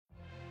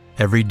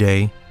Every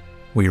day,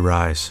 we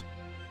rise,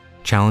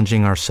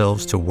 challenging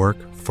ourselves to work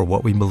for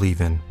what we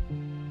believe in.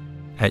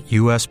 At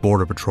U.S.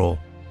 Border Patrol,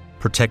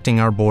 protecting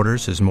our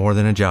borders is more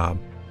than a job.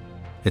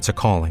 It's a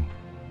calling.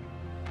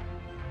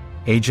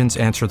 Agents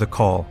answer the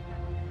call,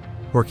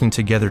 working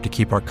together to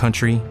keep our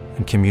country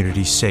and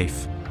communities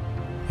safe.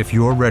 If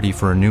you're ready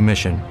for a new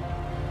mission,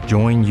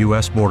 join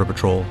U.S. Border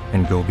Patrol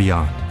and go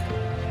beyond.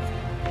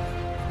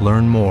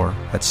 Learn more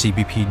at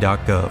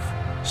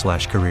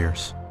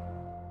cbp.gov/careers.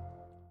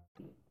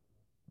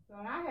 So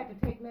I had to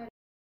take that.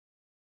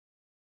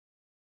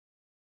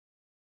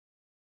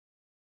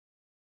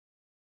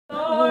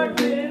 Lord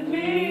with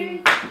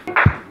me.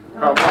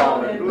 Come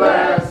on and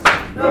bless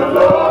the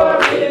Lord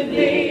with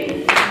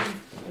me.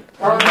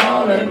 Come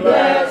on and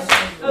bless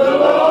the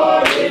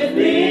Lord with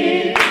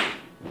me.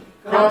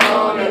 Come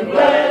on and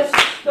bless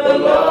the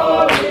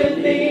Lord with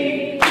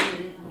me.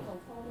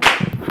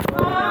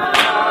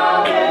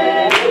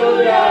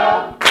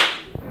 Hallelujah.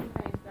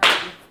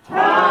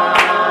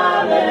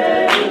 Hallelujah.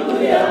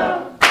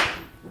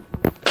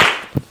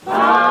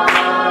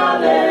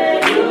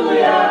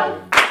 Hallelujah.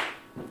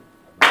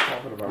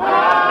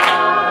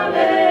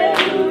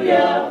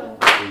 Hallelujah.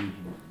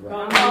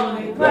 Come on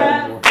and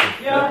clap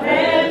your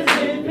hands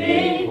with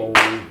me.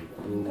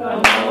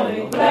 Come on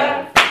and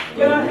clap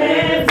your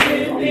hands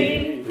with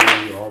me.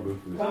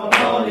 Come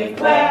on and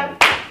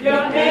clap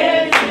your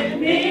hands with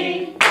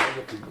me.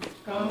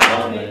 Come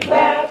on and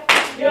clap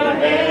your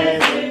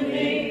hands with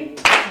me.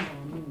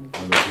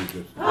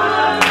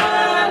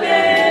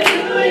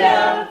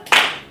 Hallelujah.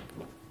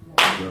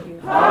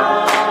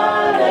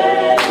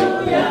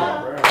 Hallelujah.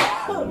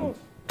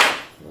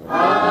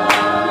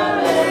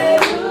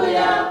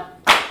 Hallelujah.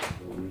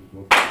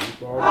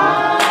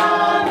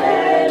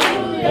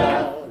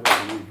 Hallelujah.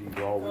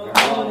 Come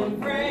on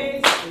and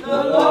praise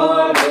the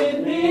Lord with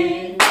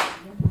me.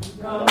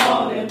 Come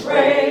on and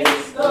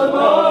praise the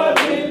Lord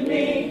with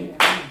me.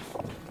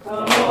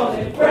 Come on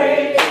and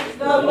praise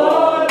the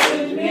Lord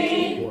with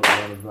me.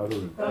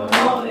 Come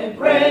on and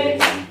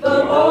praise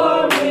the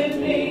Lord with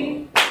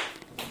me.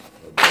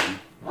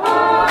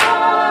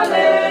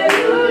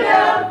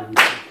 Hallelujah.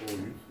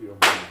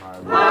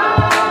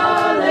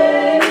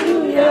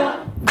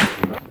 Hallelujah.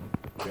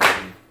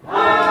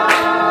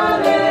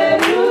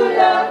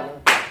 Hallelujah.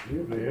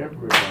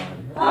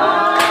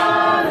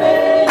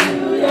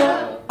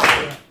 Hallelujah.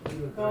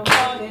 Come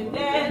on and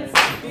dance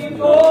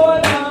before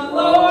the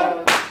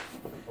Lord.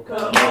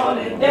 Come on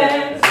and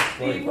dance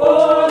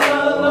before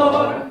the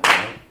Lord.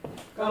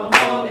 Come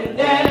on and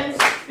dance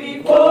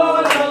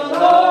before the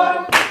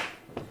Lord.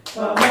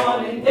 Come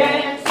on and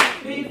dance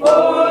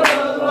before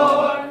the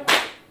Lord.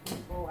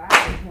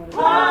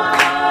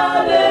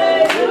 Hallelujah.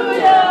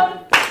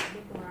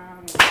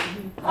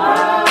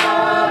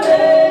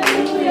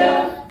 Hallelujah.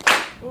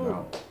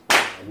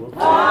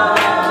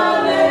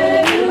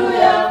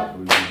 Hallelujah.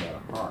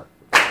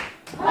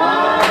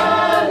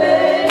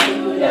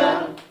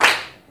 Hallelujah.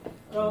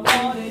 Come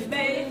on and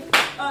make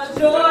a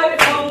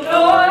joyful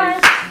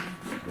noise.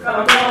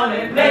 Come on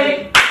and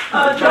make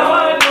a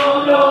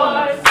joyful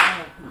noise.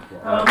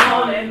 Come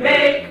on and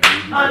make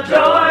a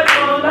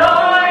joyful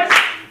noise.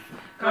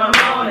 Come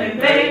on and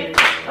make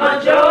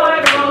a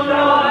joyful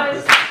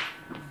noise.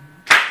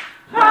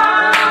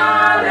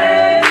 Hallelujah.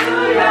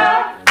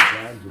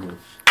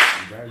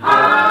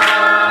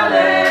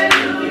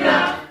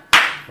 Hallelujah.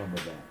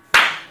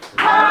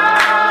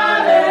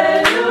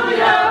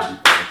 Hallelujah.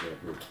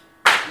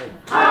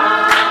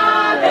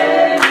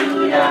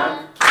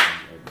 Hallelujah.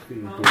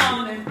 Come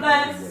on and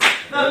bless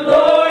the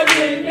Lord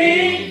with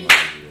me.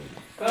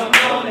 Come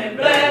on and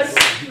bless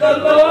the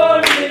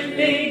Lord with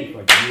me.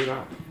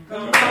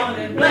 Come on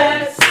and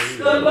bless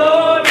the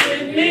Lord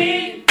with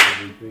me.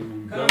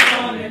 Come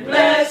on and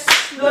bless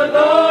the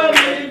Lord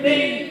with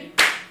me.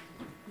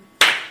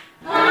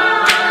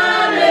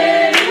 Hallelujah.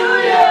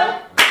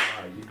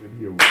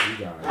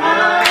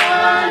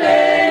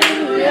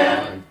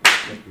 Hallelujah.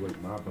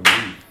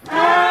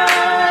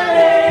 Hallelujah.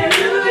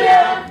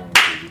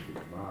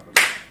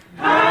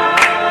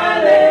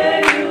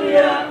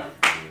 Hallelujah.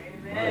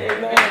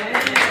 Amen.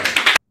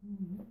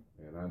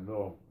 And I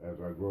know as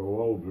I grow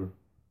older,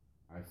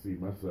 I see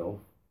myself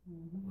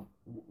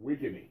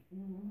weakening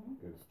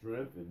in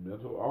strength and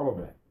mental, all of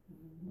that.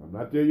 I'm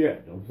not there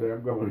yet. Don't say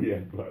I'm going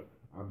yet, but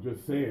I'm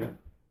just saying,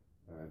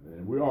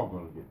 and we're all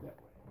going to get that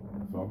way. I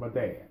saw my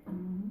dad.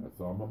 I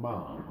saw my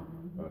mom.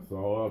 I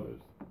saw others.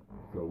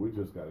 So we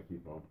just got to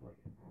keep on praying.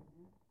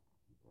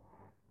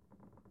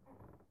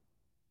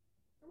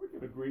 We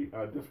can agree,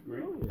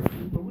 disagree,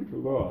 but we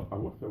can love.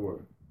 What's the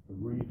word?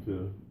 Agree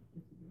to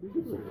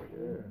disagree.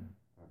 Yeah.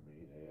 And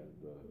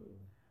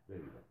there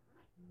you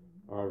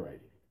go. All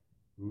righty.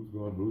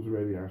 Who's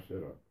ready? I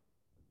shut up.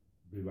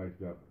 Be like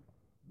that.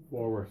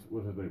 Forrest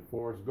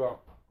Gump.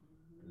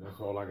 And that's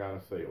all I got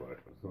to say about it.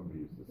 Somebody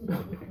used to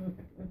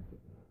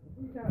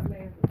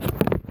say.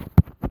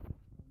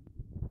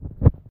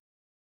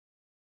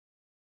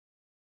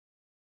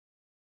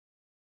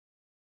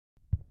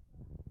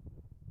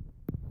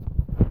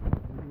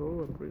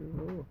 Lord, praise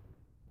the Lord.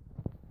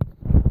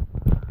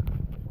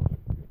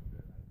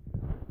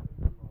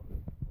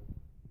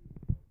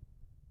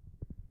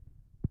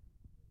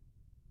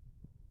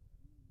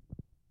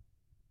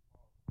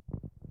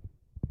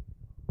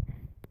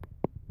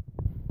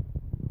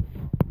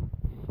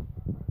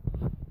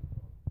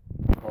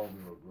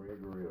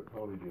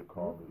 Tony did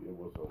call me, it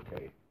was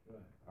okay.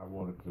 I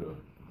wanted to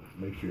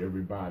make sure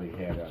everybody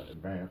had an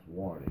advance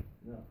warning.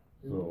 Yeah.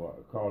 So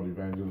I called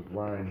Evangelist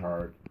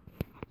Reinhardt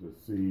to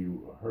see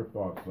her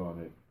thoughts on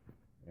it,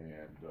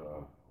 and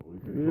we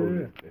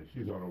concluded, and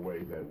she's on her way,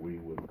 that we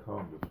would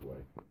come this way.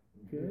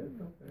 Good.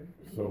 Okay.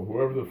 So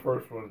whoever the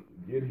first one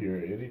get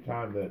here,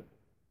 anytime that,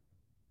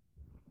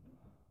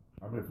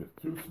 I mean, if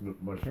it's too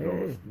much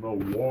snow, a snow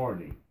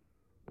warning,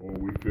 or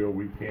we feel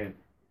we can't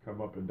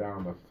come up and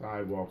down the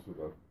sidewalks of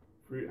the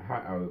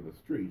out of the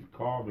streets,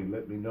 call me,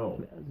 let me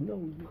know,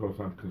 because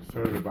I'm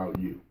concerned about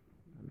you.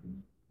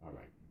 All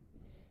right.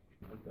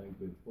 I think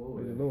before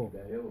Praise the Lord.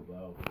 that it was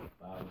about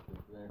 5 or 6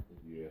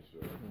 inches. Yes, sir.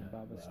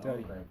 Bible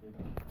study.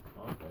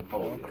 Oh,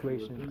 All yeah.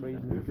 creation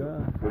praising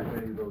God. I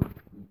think those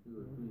 2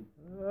 or 3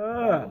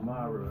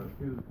 tomorrow or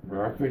Tuesday.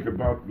 Well, I think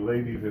about the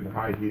ladies in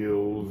high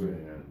heels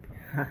and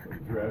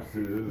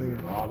dresses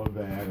and all of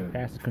that, and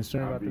Pastor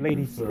concerned I'd about be the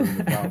ladies.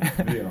 concerned about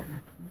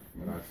them.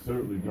 And I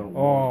certainly don't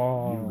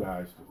want you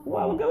guys to fall.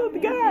 Well, go with the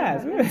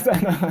guys.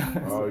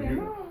 Oh,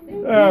 you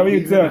We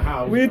he's in the tough.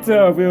 house. We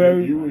tough. You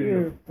in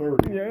your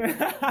 30s.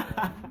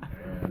 Yeah.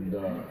 And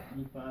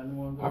You find the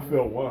ones I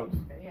fell once.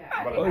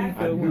 But Oh, you I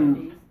fell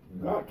knew,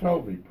 God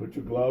told me, put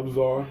your gloves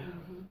on.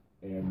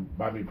 And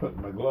by me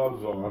putting my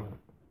gloves on,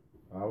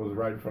 I was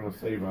right in front of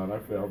Savon. I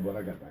fell, but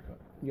I got back up.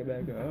 Get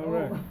back up. All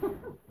right.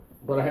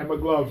 But I had my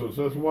gloves on,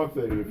 so that's one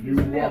thing. If you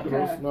walking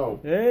on snow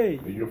Hey.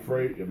 and you're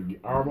afraid,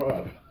 armor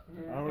up.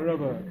 I'm a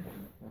rubber.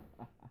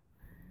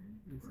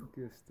 This is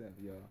good stuff,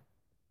 y'all.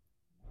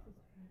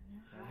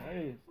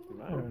 Hey,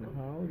 how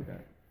old you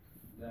got?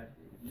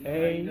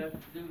 Hey. You got to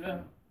do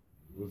that.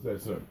 What's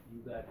that, sir?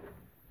 You got to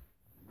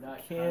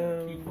not try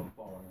to Kim. keep them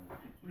falling.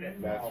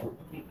 That's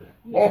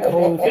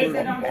Cold They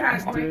said don't try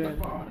to break the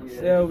food. bar.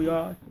 Sell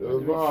y'all.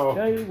 all.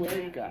 Tell you what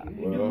you got. You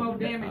do more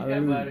damage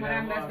than Hallelujah. when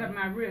I messed up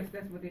my wrist.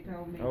 That's what they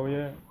told me. Oh,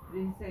 yeah.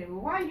 They said,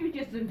 well, why you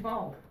just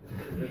involved?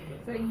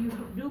 So you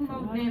do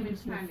more damage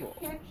trying to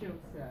catch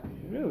yourself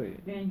Really?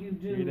 than you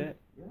Hear do that?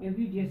 if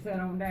you just sat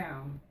on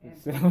down. And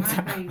Sit my on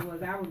down. thing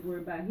was I was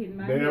worried about hitting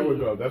my There head. we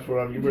go. That's what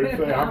I'm getting ready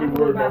to say. I I'll be was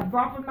worried about.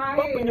 bumping my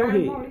Bumping head. your I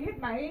didn't head. want to hit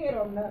my head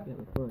or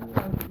nothing.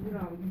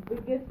 You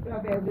get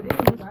stuff as it is.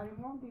 I didn't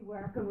want to be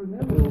where I could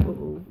remember. Yeah,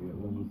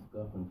 when you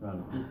scuff and trying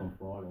to keep them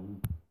falling, you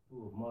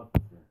pull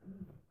muscles in.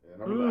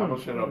 And I'm gonna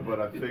shut up, but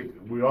I think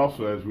we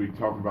also, as we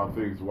talk about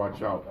things, to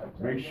watch out.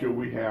 Make sure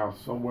we have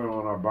somewhere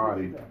on our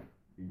body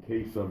in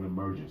case of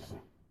emergency.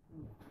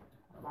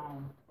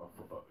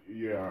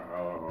 Yeah,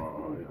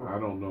 I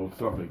don't know,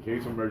 something. In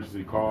case of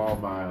emergency, call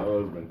my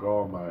husband,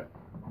 call my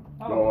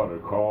daughter,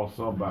 call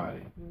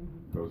somebody.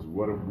 Because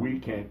what if we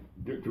can't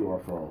get to our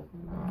phone?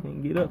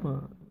 Can't get up, huh?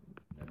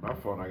 And my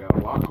phone, I got a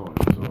lock on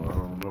it, so I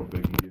don't know if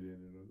they can get in it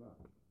or not.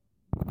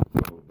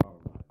 So,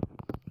 bottom line,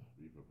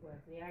 be prepared. Well,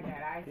 see, I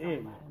got ice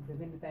on mine.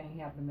 If anything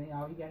happened to me,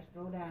 all you got to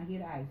throw down,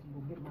 hit ice, and go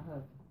get my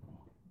husband.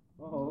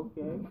 Oh,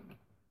 okay.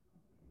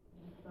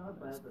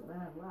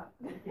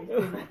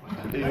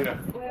 Yeah.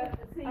 Well,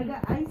 see, I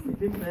got ice in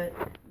it, but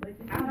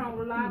I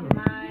don't lock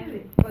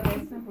mine for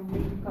that simple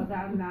reason because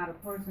I'm not a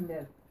person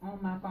that's on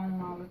my phone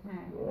all the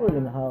time. We're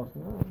in the house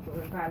now. So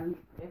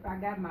if I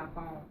got my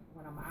phone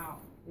when I'm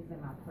out, it's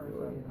in my purse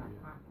or in my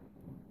pocket.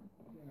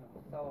 You know,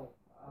 so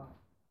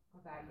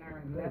because I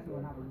learned a lesson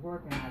when I was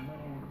working, I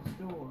went in the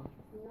store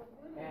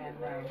and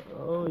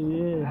Oh,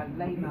 yeah. I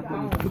laid my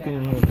phone Cooking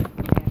in down. here.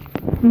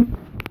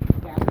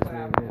 Got what I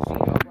was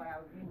doing.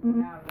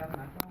 Now I left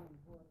my phone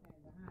before I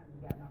came behind and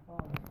got my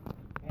phone.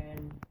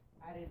 And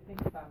I didn't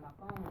think about my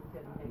phone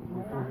until the next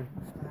morning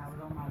when I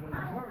was on my way to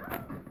work. I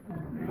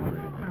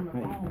turned my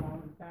phone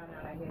on and found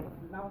out I had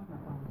lost my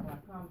phone. So I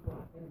called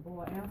and the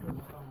boy answered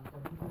the phone. So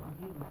he wouldn't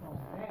give the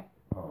phone back.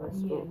 But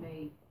he had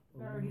made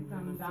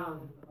 $30-something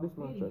a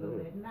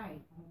video that night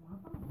on my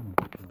phone.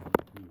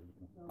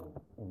 So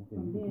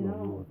from then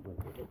on,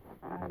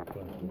 I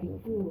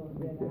make sure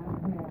that I have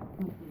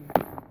something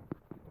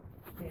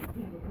that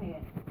people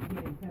can't get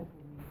in touch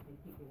with me if they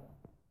pick it up.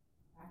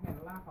 I had a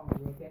lock on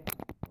it, okay?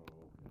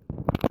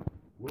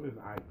 What is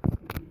ice? In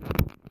case of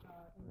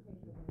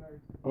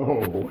emergency. Oh,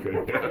 okay.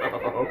 Okay.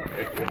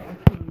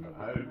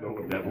 I didn't know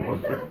what that was.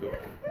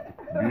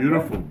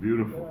 Beautiful,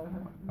 beautiful.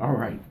 All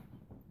right.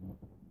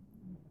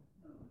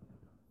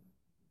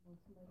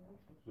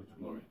 Sister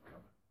Gloria,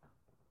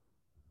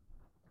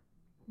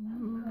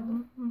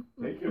 come.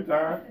 Take your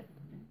time.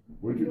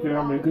 What'd you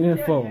tell me? Good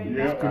info.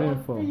 Yeah, Good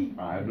info.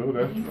 I know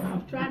that's I right.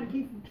 was trying to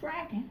keep from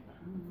tracking.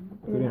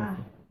 Good And info.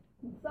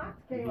 the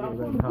socks came off. Yeah, Put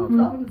right the now.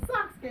 boots up and the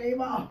socks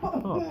came off. Oh,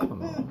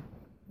 come on.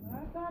 I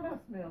thought I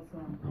smelled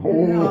something. Oh,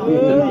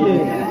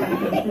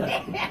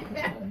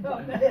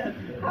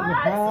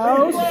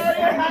 House.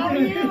 Gloria, how are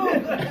you?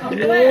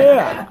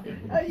 Yeah.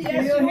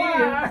 Yes, you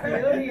are.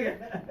 Still here.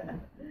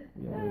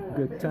 You have a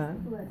good time.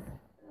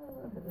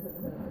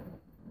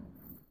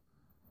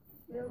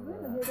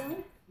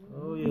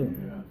 Oh, yeah.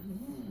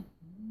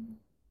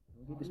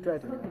 Don't get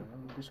distracted now.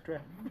 Don't get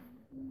distracted.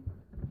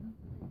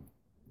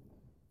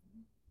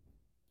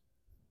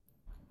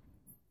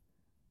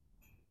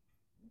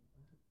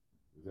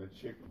 is that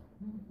chicken?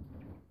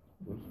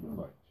 What does it smell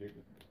like?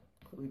 Chicken?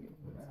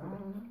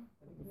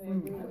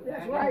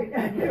 That's right.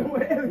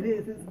 Whatever it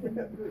is, it's good.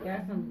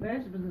 Got some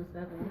vegetables and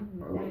stuff in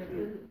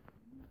it.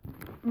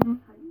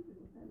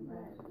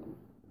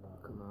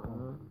 Come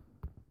on.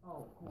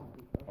 Oh, corn.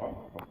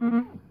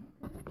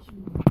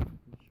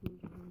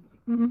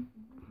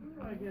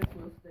 I guess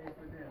we'll stay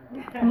for dinner.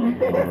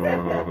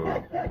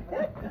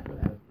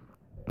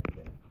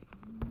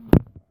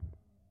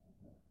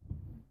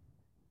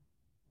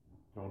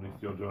 Tony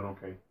still doing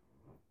okay?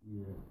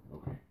 Yeah.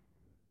 Okay.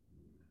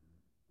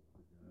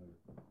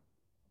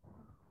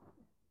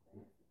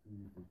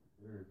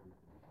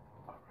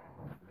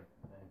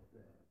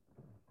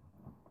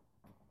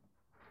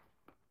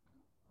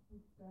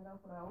 Start off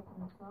with our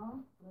opening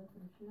song, Blessed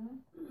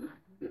Assurance.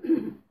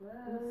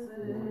 Blessed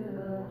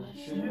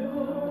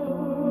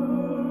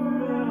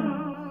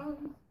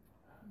Assurance,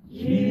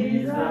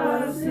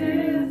 Jesus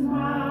is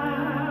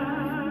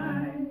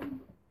mine.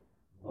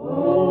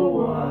 Oh,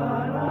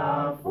 what a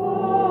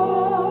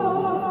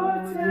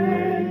foretaste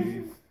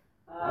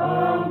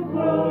of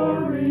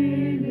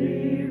glory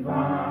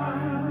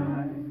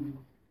divine,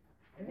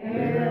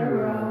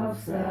 heir of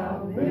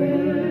salvation,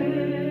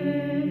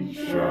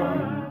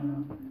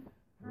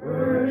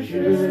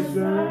 purchased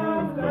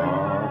of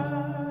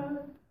God,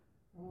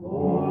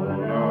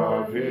 born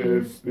of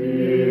His Spirit,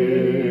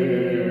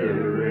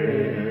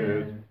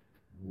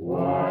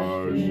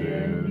 washed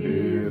in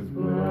His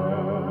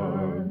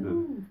blood.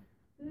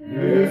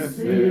 This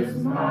is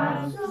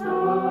my story.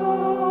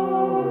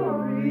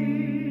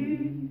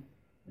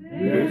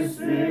 This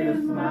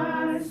is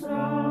my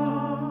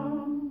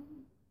song,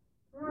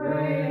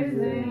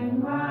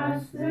 praising my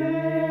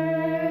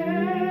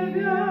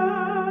Savior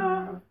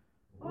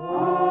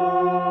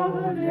all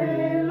the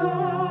day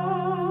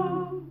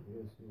long.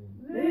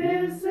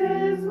 This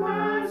is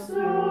my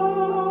story.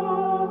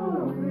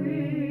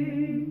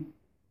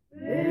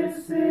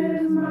 This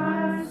is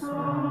my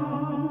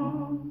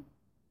song,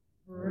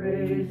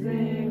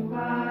 praising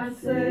my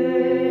Savior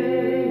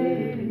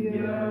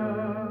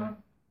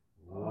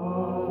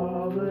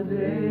all the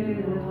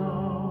day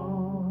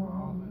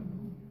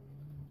long.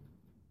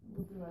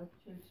 We'll do our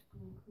church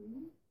school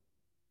creed.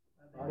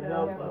 By the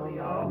help of the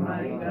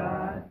Almighty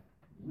God,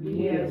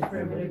 we as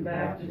Primitive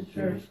Baptist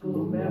Church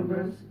School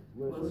members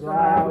will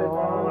strive with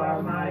all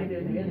our might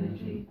and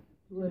energy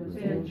to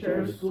attend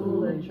church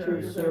school and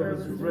church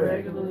services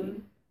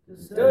regularly, to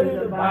study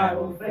the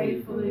Bible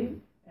faithfully,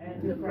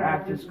 and to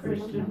practice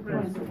Christian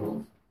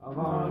principles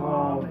among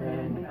all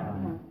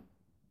mankind.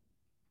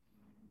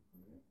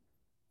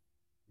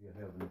 Dear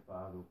Heavenly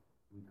Father,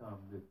 we come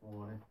this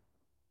morning,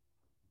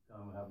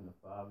 Heavenly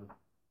Father,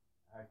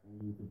 asking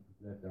you to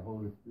let the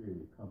Holy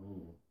Spirit come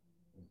in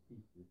and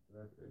teach us.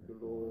 Thank you,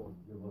 Lord.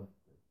 Give us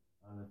the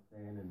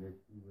understanding that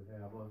you would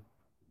have us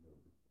to know.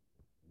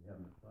 And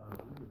Heavenly Father,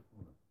 we just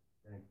want to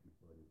thank you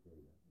for this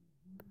day.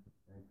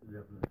 Thank you,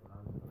 Heavenly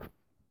Father, for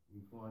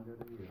each one that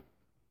is here.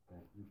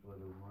 Thank you for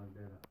the ones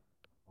that are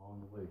on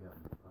the way,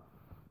 Heavenly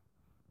Father.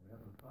 And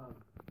Heavenly Father,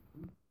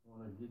 we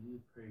want to give you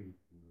praise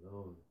and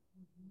glory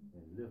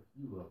and lift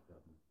you up,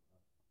 Heavenly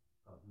Father,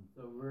 because you're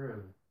so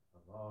worthy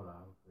of all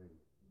our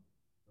praise.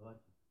 Lord,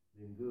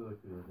 you've been good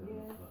to us,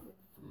 Heavenly Father,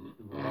 through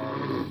all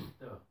this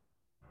stuff,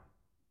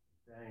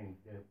 things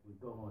that we're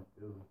going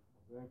through.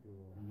 Thank you,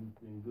 Lord. You've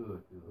been good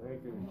to us.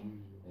 Thank you,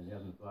 Jesus. And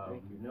Heavenly Father,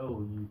 Thank we you.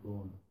 know you're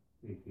going to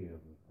take care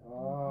of us.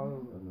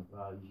 Heavenly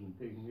Father, you've been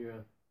taking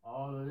care of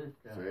all of this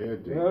time. Say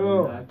it, Dick.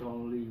 You're not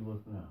going to leave us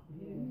now.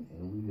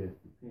 And we just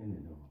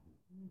depending on you.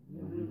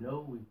 And we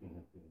know we can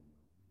depend on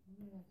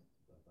you.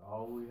 But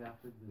all we have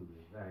to do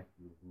is ask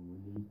you when we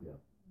need help.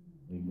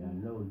 And I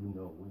know you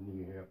know we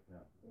need help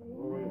now.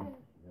 Heavenly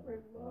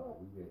Father,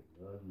 we just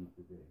love you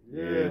today.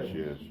 Yes,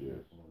 yes,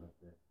 yes. I want to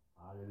say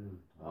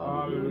hallelujah.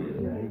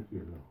 Hallelujah. Thank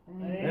you, Lord.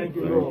 Thank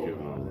you, Thank Lord. you,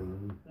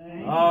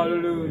 Lord.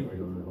 Hallelujah. Praise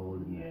your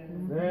holy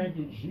name. Thank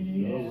you, Your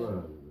Jesus.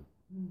 word.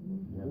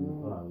 Heavenly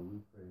Father, we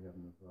pray,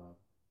 Heavenly Father,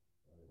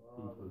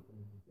 for the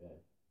people that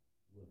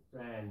were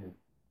stranded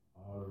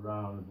all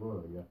around the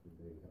world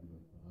yesterday,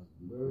 Heavenly Father.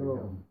 We pray,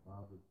 Heavenly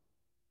Father,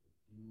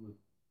 that you would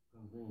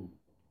convene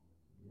for them.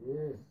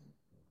 Yes.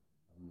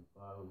 Heavenly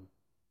Father,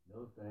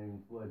 those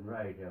things wasn't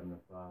right,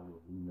 Heavenly Father,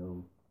 but we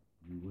know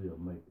you will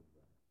make it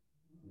right.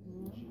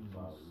 Heavenly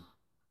Father, we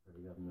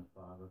pray, Heavenly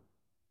Father,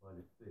 for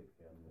the sick,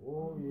 Heavenly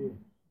Oh, Father. yeah.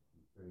 We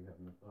pray,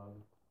 Heavenly Father,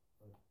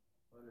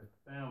 for the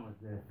families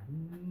that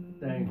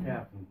things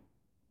happen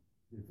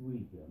this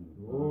week, Heavenly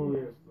Father. Oh,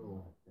 yes,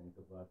 Lord. Think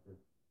about the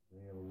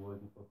man who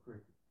working for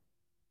Cricket.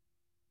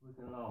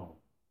 Looking long.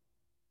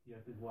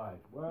 Killed his wife.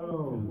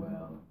 Well,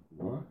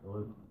 What?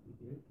 Lord, he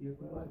did kill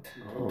his wife.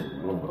 Oh,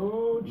 Lord.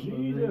 oh, He was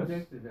Jesus.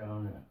 addicted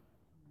down there.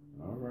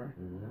 All right.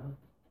 Yeah.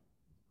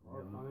 Heavenly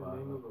Heavenly Father. Father,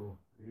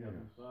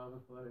 Heavenly Father,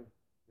 for the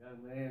young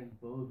man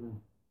supposed to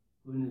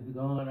putting his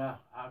gun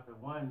out the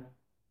window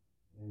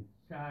and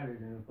shot it,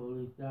 and the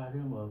police shot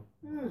him up.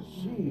 He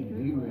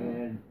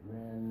ran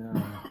in the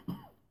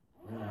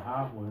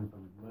house when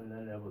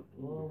that was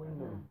Oh, we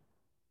know.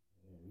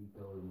 and he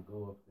told him to go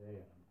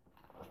upstairs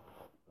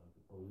because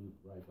the police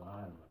was right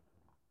behind him.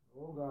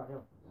 Oh, God,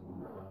 help us.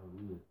 Heavenly Father,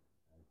 we just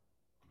ask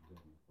you,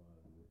 Heavenly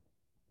Father,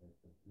 that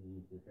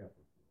continue to help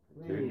us.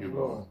 Thank you,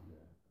 Lord.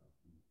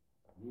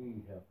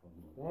 Need help from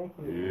you. Thank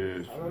you.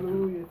 Yes.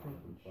 Hallelujah.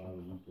 Thank you. Heavenly Father,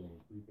 we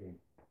can't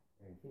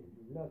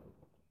Do nothing.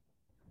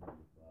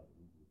 Heavenly Father,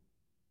 we just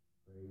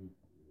praise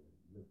you and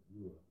lift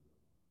you up, Lord.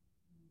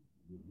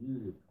 You're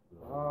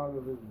beautiful.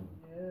 Hallelujah.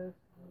 Yes.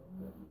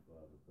 Heavenly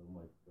Father, so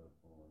much stuff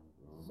on.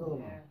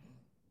 So much. Yes.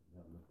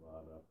 Heavenly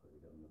Father, I pray,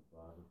 Heavenly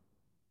Father,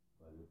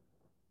 for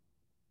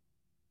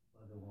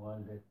the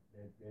one that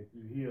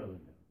you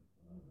healing,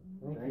 Heavenly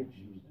Father. Thank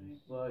you,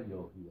 Jesus. For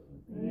your healing.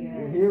 Yes.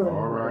 You're healing.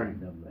 All right.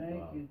 Heavenly Thank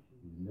Father, you,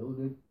 we know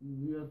that you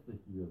will to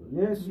heal us.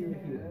 Yes, you're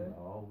healing.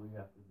 All we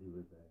have to do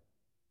is ask,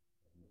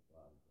 Heavenly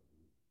Father, for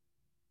you.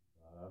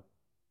 God, I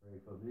pray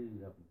for me,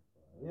 Heavenly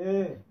Father.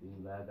 Yeah.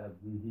 Seems like I'd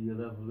be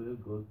healed up a little,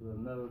 go to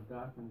another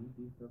doctor and you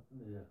do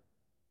something else.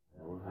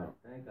 Lord, I help.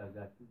 think I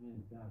got too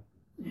many doctors.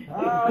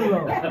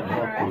 Hello.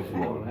 Help us,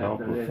 Lord. Help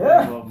Have to let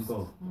us. some of them go.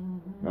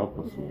 Help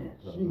us, Lord.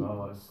 So,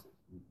 Lord,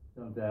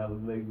 sometimes we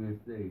make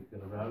mistakes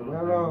because I don't Well,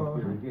 think Lord.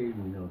 you should have gave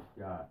me no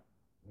shot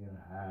in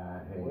the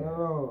eye. Hey,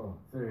 Well,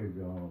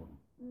 surgery on.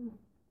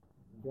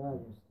 God,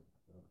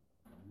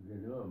 You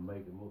can do it,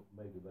 make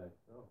it back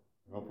so.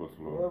 Help us,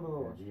 well, Lord.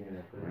 Lord. At the end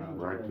of the Make day,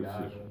 right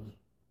God, decisions.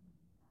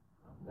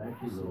 thank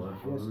you, Lord,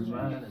 for Yes,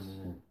 reminding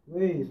me.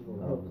 Please,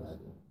 Lord, help us.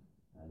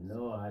 I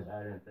know I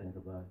didn't think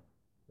about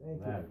it.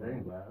 Thank I you.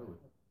 think about it.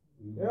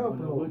 You Help,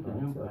 know Lord. what to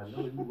him, but I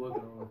know you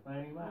working on the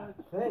same eye.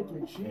 Thank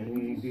you, And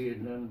he ain't Jesus.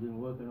 did nothing, been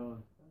working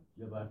on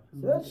it about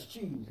 2 Touch years.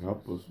 Jesus.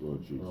 Help us,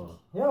 Lord Jesus. Lord,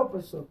 Help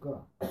us, oh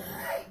God.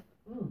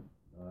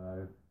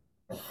 I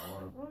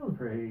want to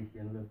praise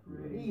you and lift you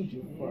up. Need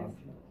you, Father.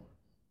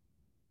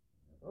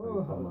 Pray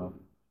Oh, for my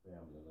hallelujah.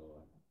 family,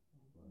 Lord.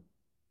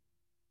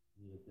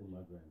 Yes, and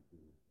my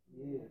grandchildren.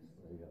 Yes.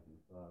 Pray,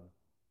 Heavenly Father,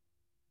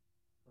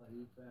 for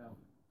your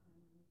family.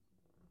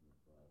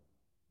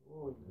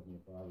 Oh,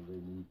 Heavenly Father, they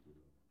need you.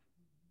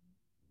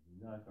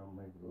 You're not going to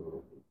make it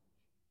work.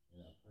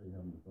 And I pray,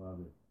 Heavenly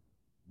Father,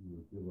 you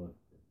will give us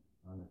the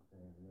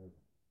understanding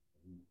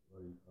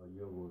of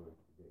your word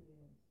today.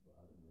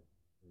 Father, and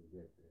pray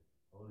that the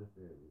Holy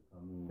Spirit will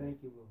come in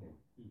thank you, Lord. and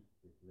teach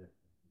this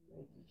lesson.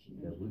 Thank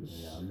you, That we can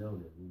Jesus. now know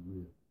that we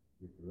will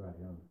get the right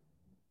answer.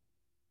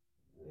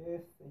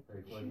 Yes, thank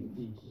Pray for you, the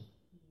Jesus. teachers.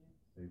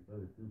 Pray for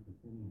the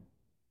superintendent.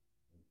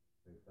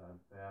 Pray for the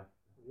staff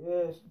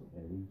Yes, Lord.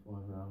 and each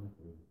one around the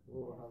table.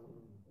 Oh,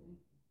 hallelujah.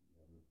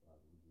 Heavenly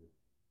Father, we just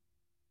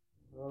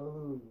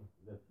Hallelujah.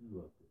 lift you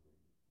up today.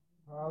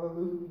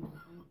 Hallelujah.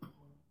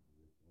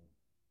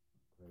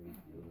 Praise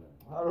your name.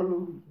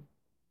 Hallelujah.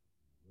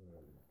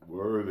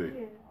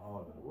 Worthy.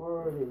 All of it.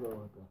 Worthy,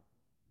 Lord God.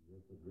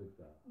 You're a good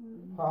God.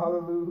 No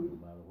Hallelujah.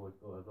 matter what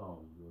goes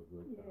on, you're a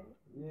good God.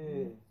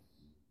 Yes.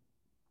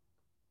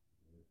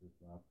 This is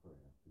my prayer.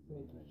 To your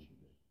Thank you, name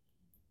Jesus.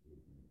 today.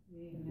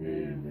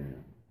 Amen.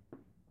 Amen.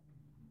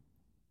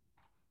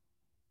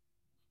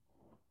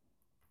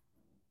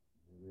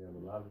 We have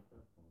a lot of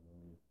stuff going on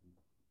this week.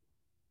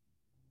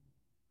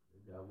 They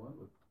got one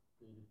with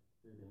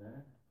 39.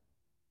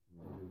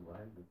 And his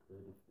wife was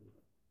 36.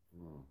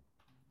 Mm.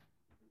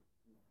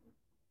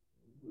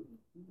 You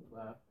can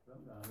buy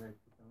some down there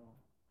to come on.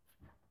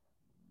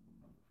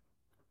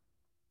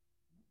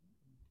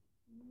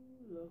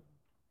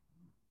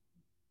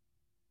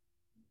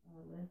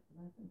 Our last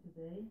lesson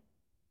today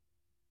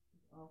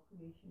is All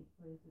Creation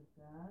Praises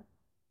God,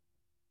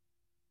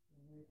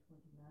 January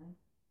 29th,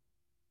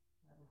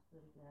 Bible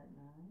Study Guide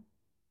 9.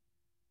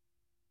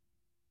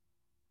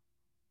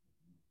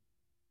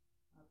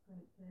 Our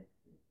printed text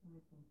is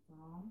coming from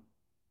Psalm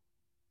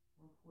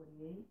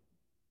 148.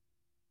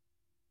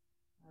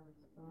 Our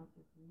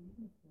responsive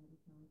reading is going to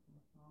be coming from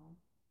Psalm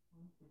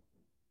 150.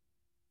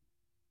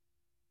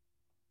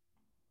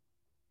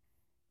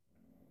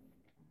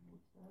 And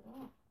we'll start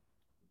off.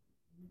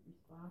 Read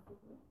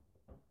responsibly.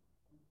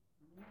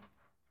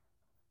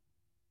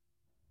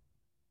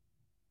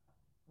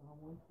 Psalm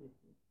 150.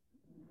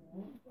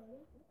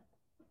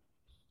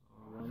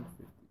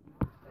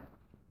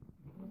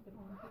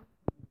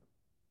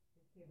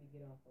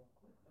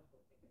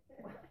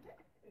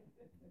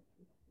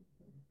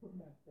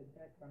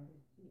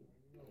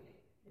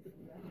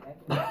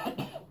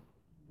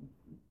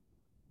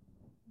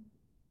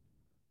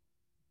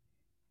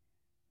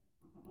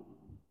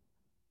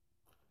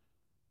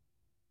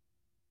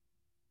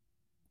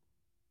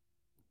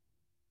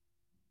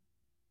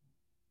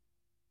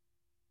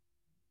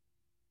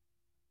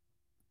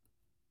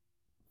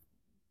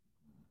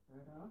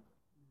 Start off.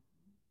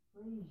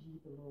 Praise ye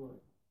the Lord.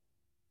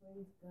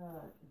 Praise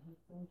God in his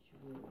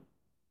sanctuary.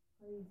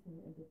 Praise him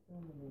in the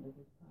firmament of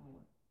his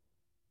power.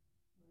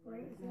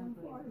 Praise him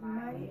for his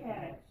mighty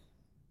acts.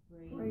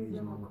 Praise Praise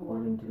him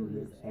according to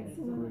his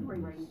excellent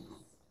grace.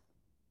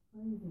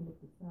 Praise him with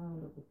the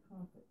sound of the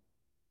trumpet.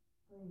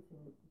 Praise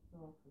him with the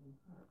psaltery and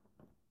harp.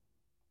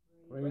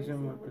 Praise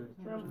him with the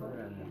trumpet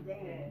and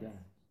dance.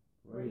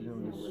 Praise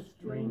him with with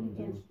string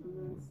strings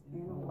instruments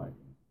and and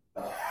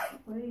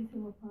Praise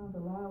him upon the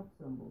loud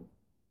cymbals.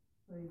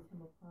 Praise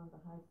him upon the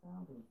high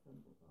sounding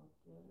cymbals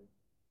altogether.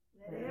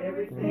 Let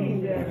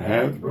everything that that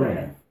hath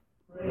breath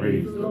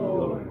praise the the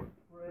Lord. Lord.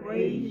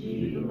 Praise ye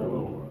Ye the the Lord.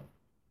 Lord.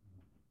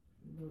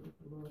 You know that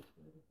the Lord's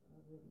word is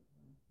already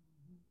done.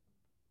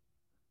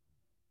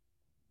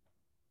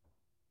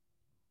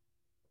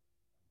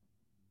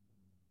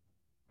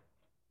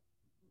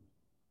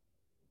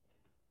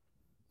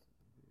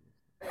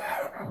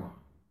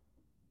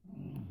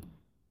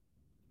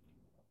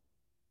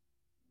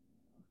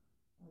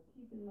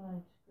 Keep in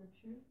mind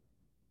scripture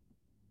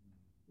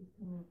is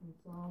coming from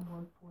Psalm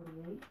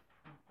 148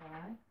 and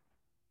 5.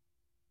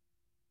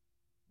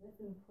 Let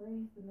them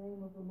praise the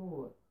name of the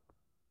Lord,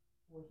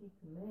 for he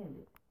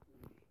commanded,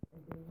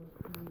 and they were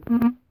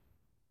created.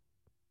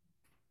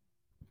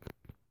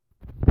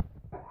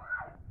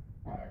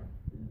 Our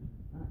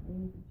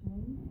aim to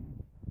change.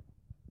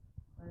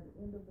 By the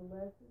end of the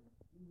lesson,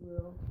 we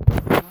will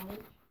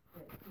acknowledge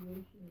that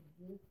creation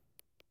exists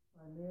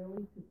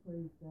primarily to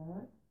praise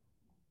God,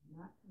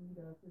 not to meet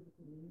our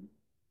physical needs.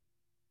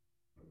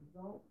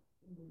 Exalt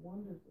in the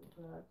wonders of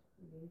God's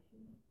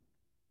creation,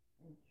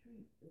 and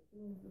treat the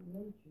things of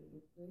nature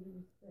with greater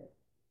respect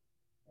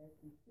as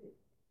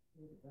befits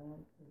their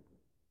divine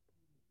purpose.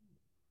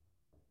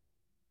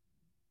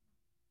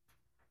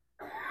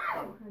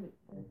 Our credit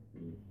text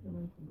is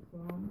coming from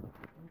Psalm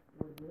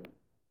 148.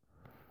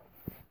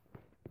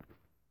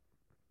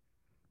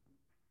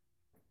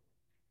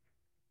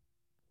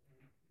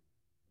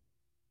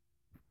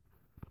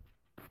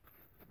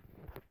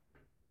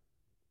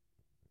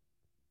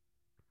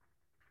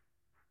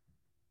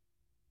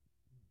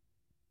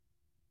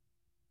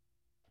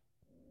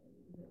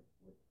 We have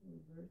 14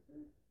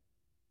 verses.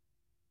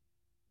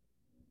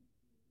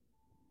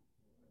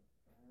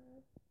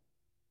 5.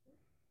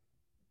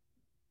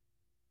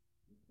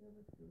 Each of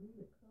us to read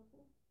a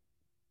couple.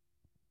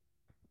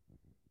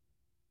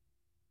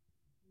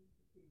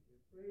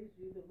 Praise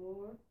you, the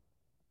Lord.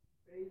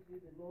 Praise you,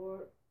 the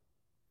Lord.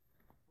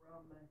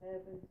 From the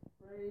heavens,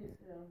 praise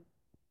him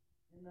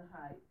in the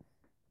heights.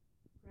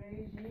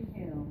 Praise ye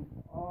him,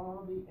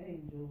 all the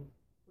angels.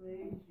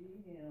 Praise ye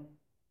him,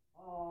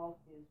 all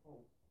his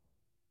hosts.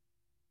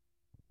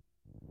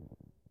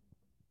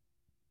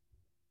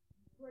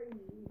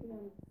 Praise ye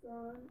him,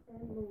 sun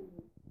and moon.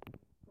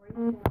 Praise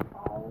him,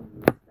 all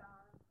ye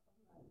stars of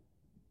light.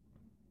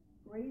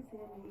 Praise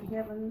him,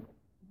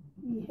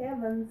 ye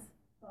heavens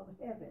of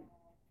heaven.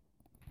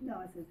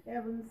 No, it says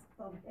heavens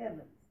of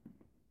heavens,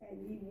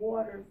 and ye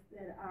waters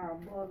that are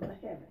above the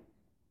heavens.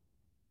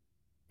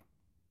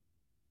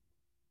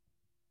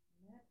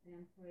 Let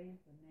them praise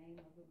the name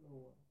of the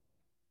Lord,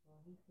 for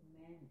he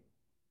commanded,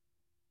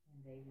 and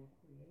they were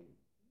created.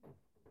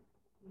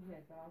 He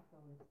has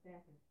also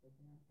established for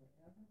them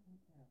forever and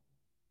ever.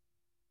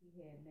 He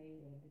had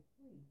made a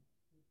decree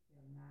which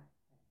shall not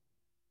pass.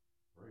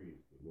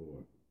 Praise the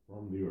Lord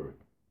from the earth,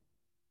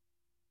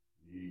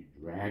 ye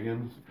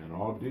dragons and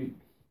all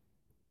deeps,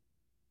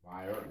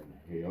 fire and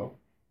hail,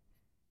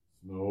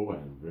 snow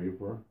and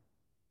vapor,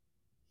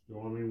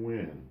 stormy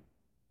wind,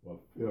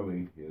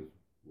 fulfilling his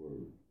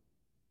word.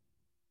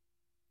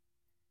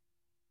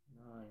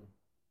 9.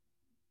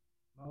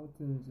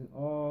 Mountains and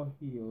all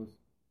hills,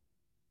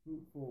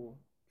 fruitful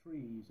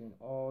trees and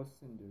all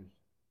cedars,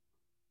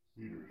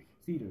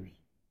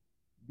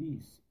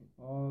 beasts and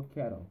all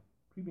cattle,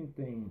 creeping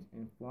things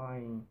and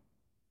flying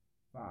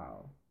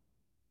fowl,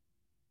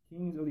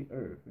 kings of the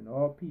earth and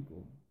all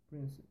people,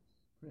 princes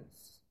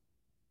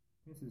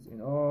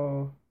and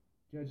all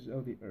judges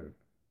of the earth,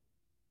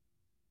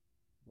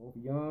 both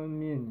young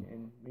men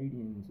and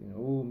maidens and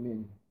old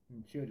men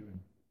and children.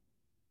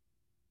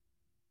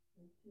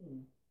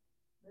 13.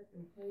 Let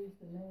them praise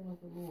the name of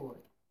the Lord,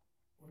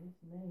 for his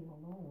name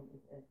alone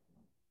is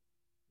excellent.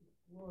 His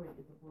glory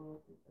is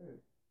above the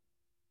earth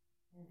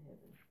and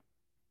heaven.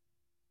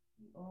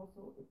 He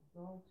also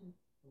exalted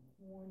the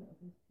horn of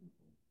his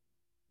people,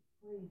 the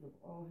praise of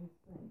all his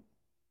saints,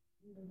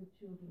 even the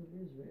children of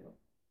Israel,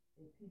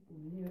 a people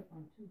near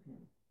unto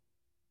him.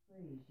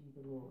 Praise ye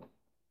the Lord.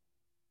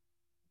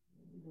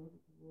 And we know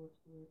that the Lord's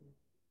word is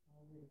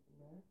already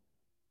blessed.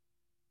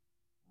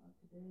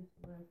 Today's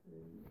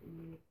lesson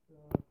is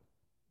the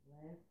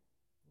last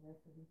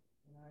lesson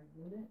in our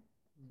unit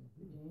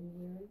for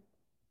January.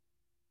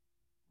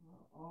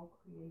 All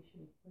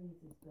creation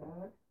praises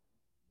God.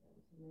 That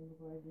was the name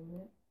of our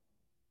unit.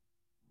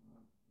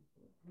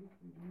 For a brief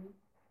review,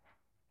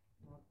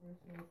 our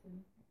first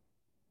lesson,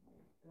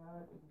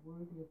 God is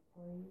worthy of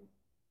praise,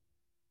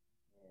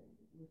 and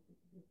we listed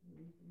the different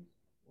reasons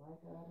why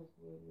God is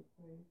worthy of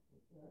praise,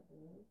 what God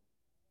does.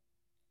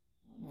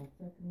 Our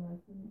second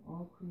lesson,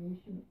 all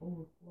creation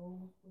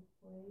overflows with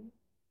praise.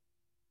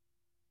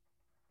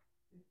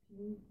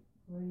 15,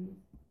 praise,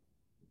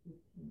 the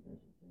 15th I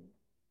should say,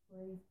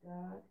 praise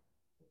God,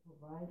 the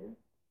provider.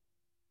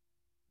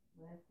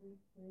 Lastly,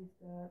 praise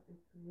God, the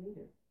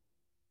creator.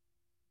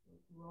 So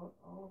throughout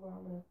all of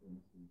our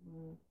lessons, we've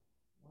learned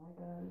why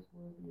God is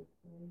worthy of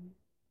praise,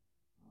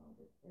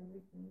 that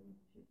everything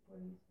should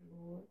praise the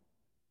Lord,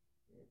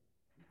 that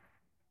we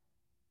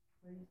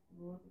praise the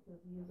Lord because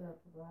he is our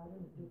provider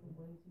in the different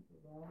ways he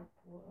provides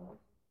for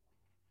us.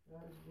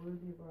 God is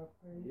worthy of our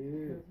praise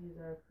because He is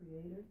our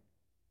Creator.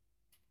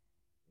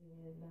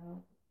 And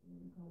now,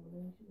 in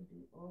combination,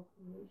 all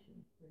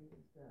creation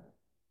praises God.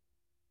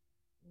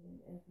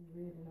 And as we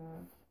read in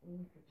our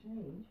Aim for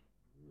Change,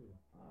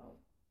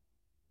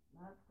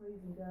 not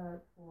praising God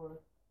for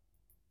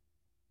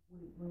what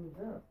He brings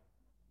us,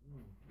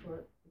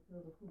 but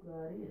because of who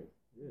God is.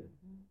 And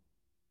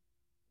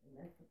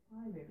that's the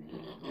primary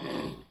reason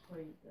we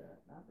praise God,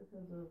 not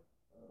because of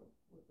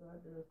what God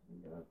does to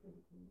meet our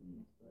physical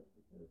needs, but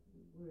because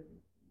He's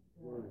worthy.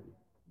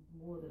 He's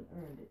more than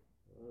earned it.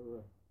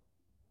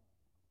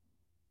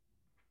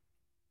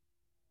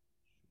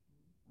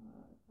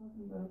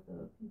 Talking about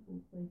the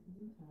people, places,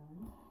 and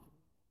times.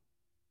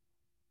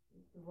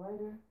 The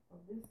writer of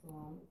this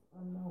song is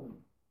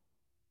unknown,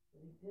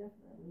 but he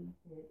definitely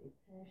had a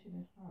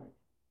passionate heart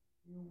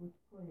filled with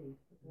praise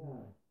for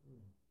God.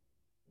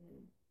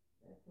 And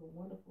that's a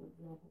wonderful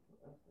example for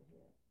us to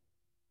have.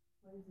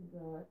 Praising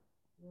God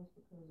just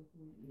because of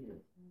who He is,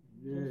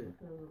 just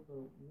because of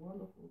the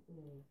wonderful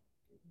things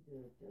that He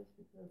does, just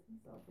because He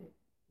saw fit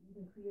to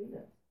even create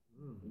us.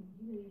 He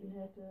didn't even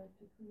have to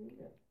create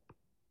us,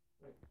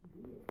 but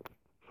He did.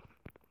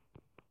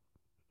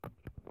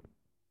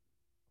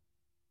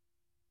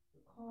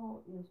 The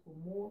call is for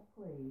more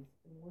praise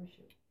and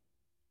worship,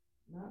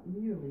 not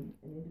merely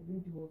an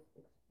individual's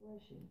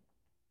expression,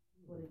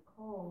 but a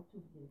call to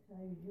the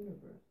entire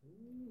universe.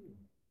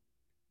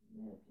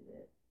 Imagine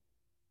that.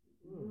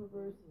 The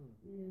universe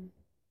is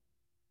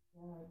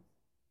God's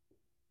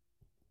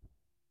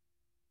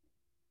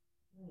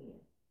plan,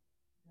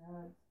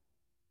 God's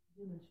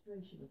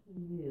demonstration of who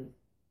He is,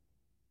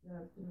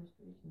 God's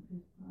demonstration of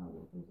His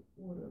power, His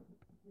order,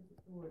 His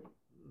authority.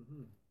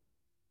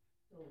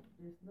 So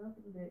there's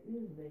nothing that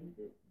is made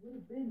that would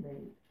have been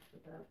made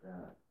without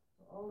God.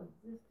 So all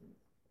existence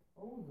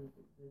owes its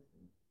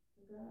existence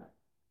to God.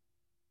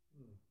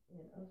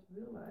 And us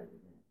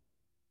realizing that.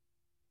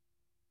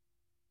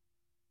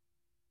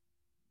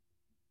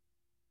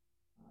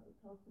 It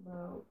talks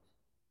about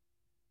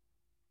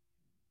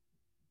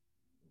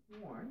the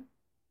horn.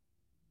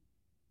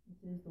 It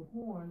says the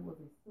horn was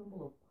a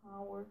symbol of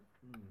power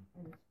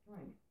and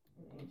strength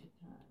in ancient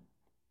times.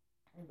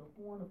 And the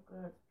horn of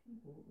God's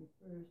people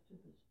refers to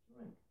the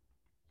strength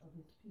of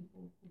His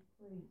people who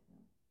praise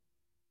Him.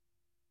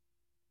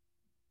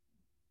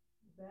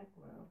 The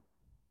background,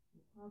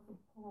 the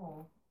Apostle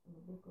Paul in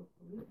the book of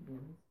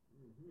Philippians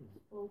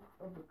spoke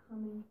of the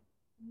coming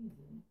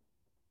season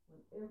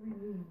when every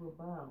knee will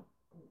bow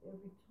and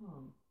every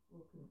tongue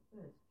will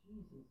confess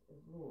Jesus as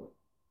Lord.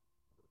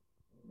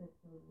 And that's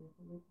in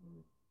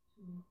Philippians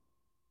 2,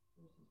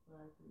 verses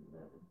 5 through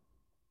 11.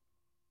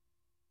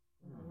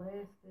 In the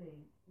last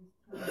days, this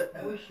time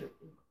of worship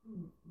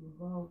includes the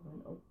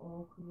involvement of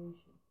all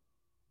creation.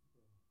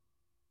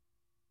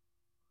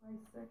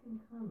 Christ's second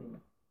coming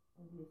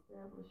and the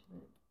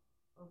establishment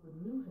of the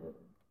new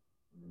heaven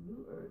and the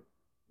new earth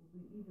will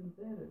be even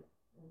better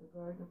than the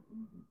Garden of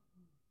Eden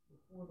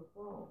before the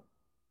fall.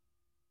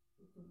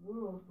 It's a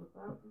world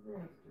without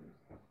disasters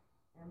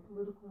and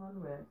political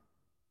unrest,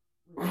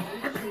 with no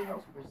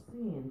chance for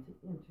sin to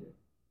enter.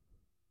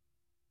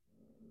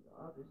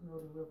 Authors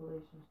note in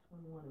Revelations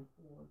 21 and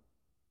 4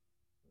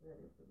 for that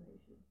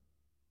information.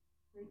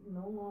 Satan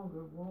no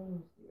longer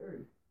roams the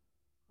earth,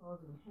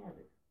 causing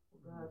havoc for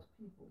God's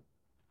people.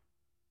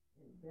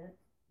 And that's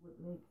what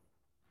makes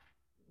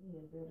the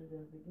end better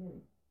than the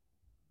beginning.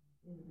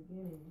 In the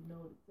beginning, you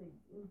know that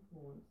Satan's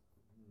influence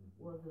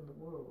was in the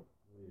world,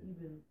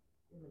 even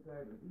in the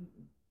Garden of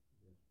Eden.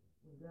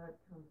 When God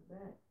comes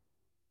back,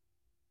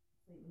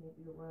 Satan won't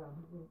be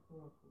around. His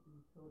influence will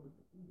be totally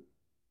defeated.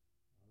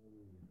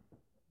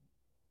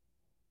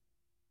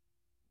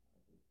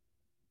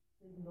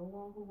 Satan no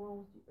longer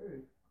roams the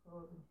earth,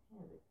 causing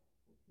havoc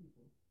for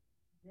people.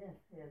 Death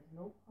has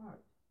no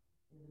part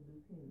in the new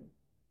kingdom.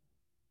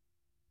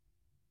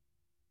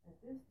 At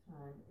this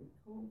time, a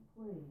total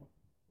praise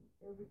in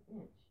every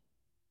inch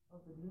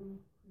of the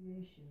new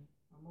creation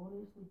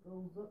harmoniously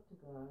goes up to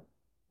God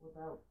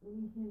without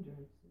any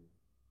hindrances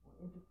or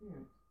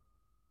interference.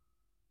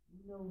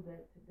 We know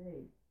that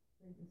today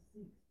Satan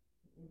seeks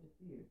to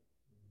interfere.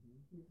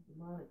 His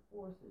demonic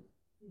forces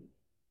seek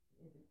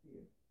to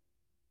interfere.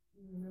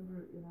 You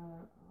remember in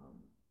our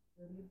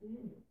study of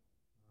Daniel,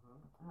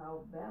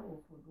 how battles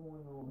were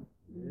going on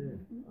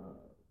in the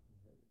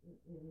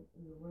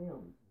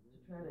realms to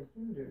try to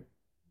hinder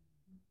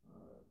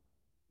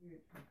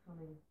spirits from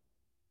coming,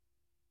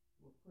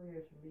 or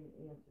prayers from being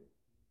answered.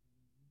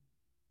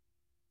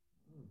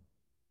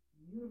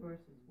 The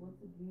universe is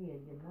once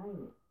again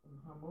united in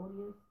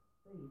harmonious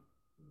faith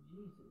in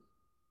Jesus,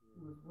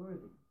 who is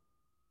worthy.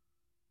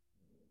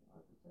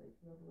 Author cites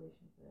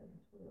Revelation 5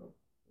 and 12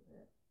 for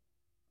that.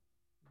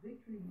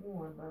 Victory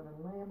won by the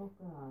Lamb of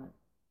God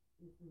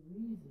is the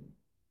reason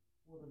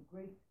for this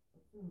great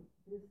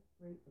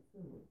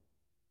assembly.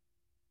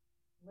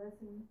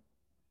 Blessing,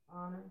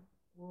 honor,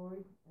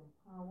 glory, and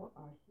power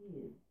are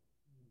His.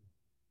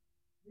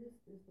 This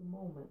is the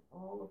moment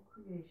all of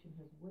creation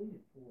has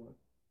waited for,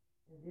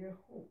 and their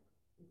hope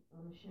is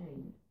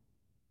unashamed.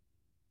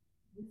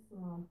 This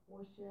psalm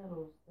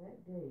foreshadows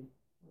that day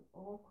when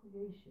all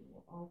creation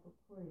will offer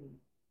praise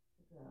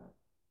to God.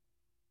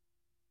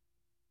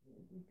 And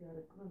we got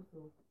a glimpse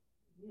of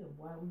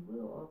why we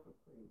will offer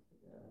praise to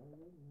God.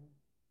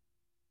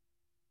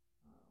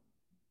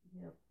 We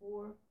have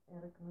 4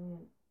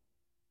 at-a-glance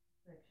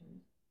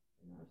sections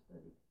in our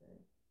study today.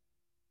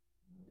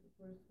 The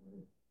first one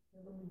is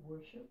heavenly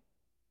worship,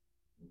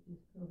 which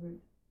is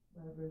covered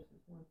by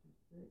verses 1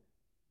 through 6.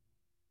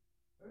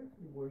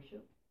 Earthly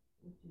worship,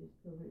 which is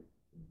covered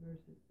in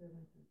verses 7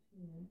 through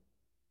 10.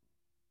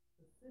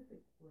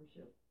 Specific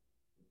worship,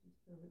 which is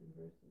covered in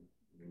verses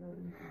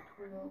 11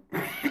 through 12.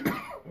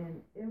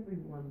 And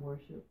everyone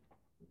worship,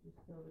 which is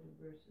covered in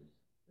verses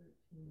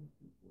 13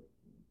 through 14.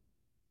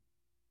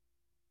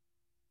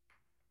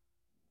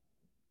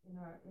 In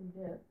our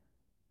in-depth,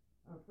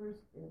 our first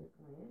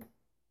at-a-glance,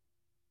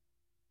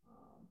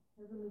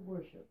 heavenly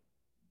worship,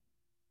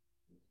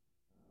 which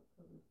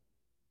covers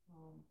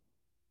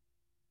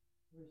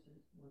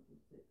verses 1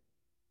 through 6.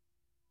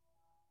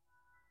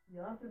 The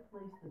author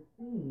placed the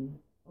theme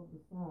of the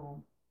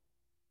psalm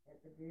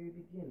at the very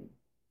beginning.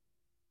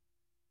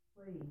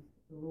 Praise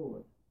the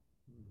Lord.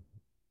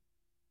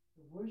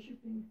 The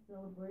worshiping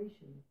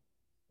celebration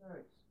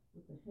starts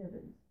with the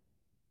heavens,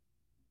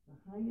 the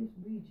highest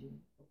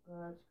region of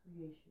God's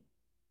creation.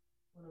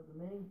 One of the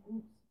main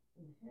groups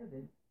in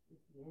heaven is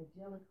the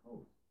angelic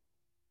host.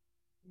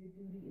 Their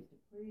duty is to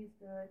praise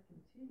God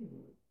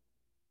continually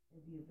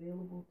and be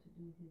available to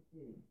do his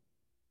bidding.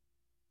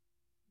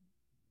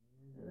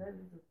 Now that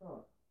is a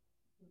thought,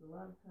 because a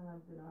lot of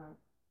times in our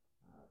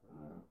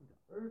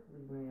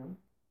earthly realm,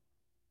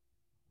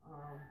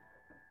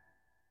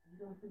 you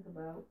don't think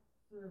about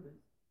serving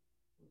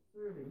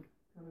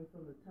coming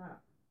from the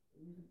top.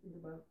 You usually think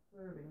about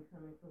serving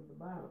coming from the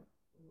bottom,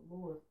 from the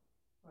lowest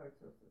parts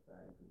of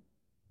society.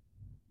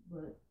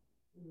 But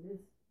in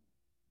this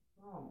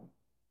psalm,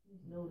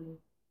 he's noting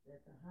that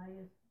the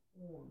highest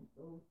forms,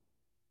 those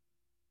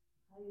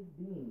highest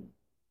beings,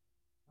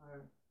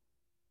 are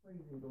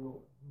praising the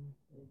Lord.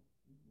 Okay?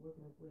 He's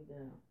working his way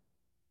down.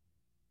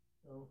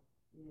 So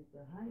if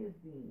the highest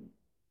beings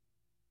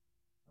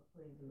are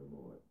praising the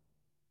Lord,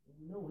 then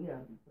we know we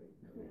ought to be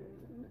praising the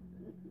Lord.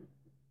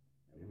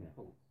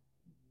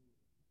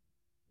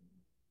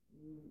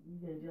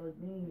 These angelic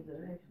beings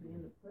are actually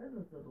in the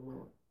presence of the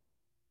Lord.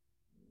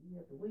 You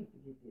have to wait to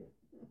get there.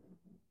 So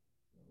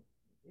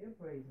if they're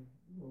praising,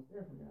 you most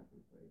definitely have to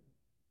be praising.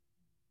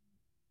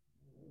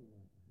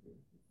 The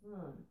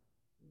sun,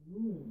 the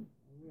moon,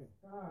 the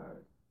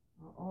stars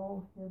are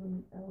all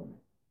heavenly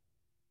elements.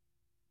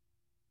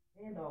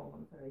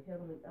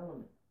 Heavenly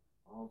elements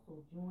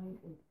also join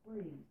in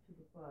praise to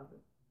the Father.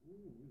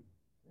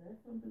 Now,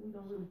 that's something we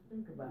don't really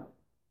think about.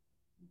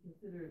 We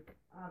consider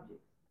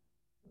objects,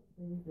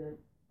 things that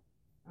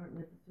aren't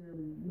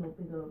necessarily, you don't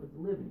think of as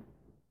living.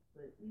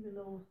 But even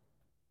those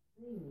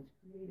things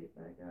created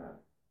by God,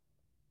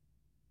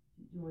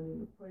 you join in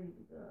the praise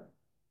of God.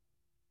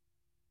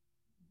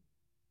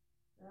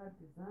 God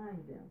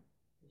designed them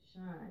to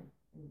shine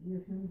and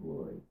give him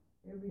glory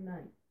every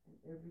night and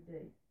every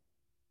day.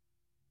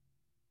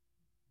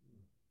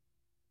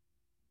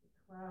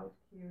 The clouds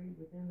carry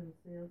within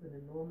themselves an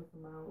enormous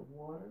amount of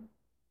water.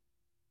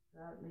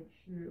 God makes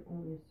sure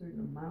only a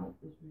certain amount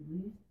is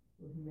released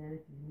for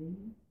humanity's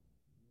needs.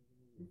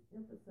 This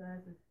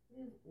emphasizes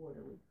his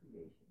orderly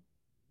creation.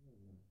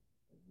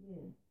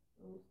 Again,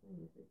 those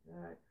things that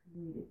God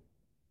created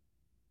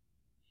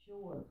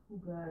show us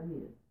who God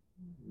is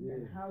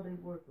and how they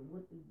work and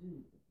what they do.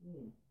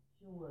 Again,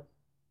 show us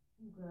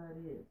who God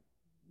is,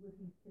 what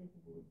he's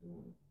capable of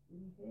doing,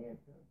 what he has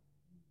done.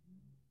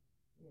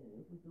 And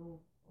if we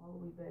go all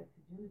the way back to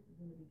Genesis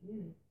in the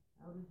beginning,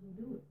 how did he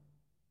do it?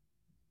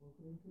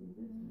 Spoken into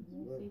existence.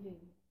 Yes, he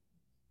did.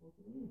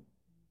 Spoken in.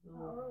 So,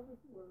 Power of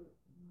his word.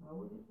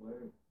 Power of his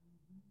word.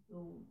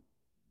 So,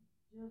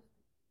 just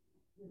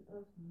in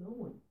us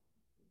knowing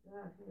that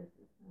God has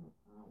this kind of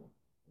power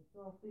and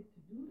saw fit to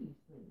do these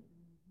things.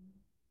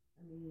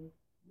 I mean,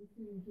 we're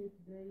sitting here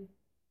today,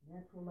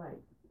 natural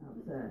light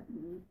outside.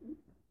 It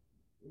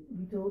could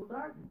be total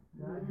darkness.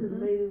 God could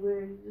have made it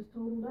where it's just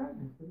total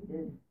darkness, but he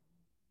didn't.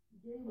 He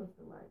gave us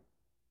the light.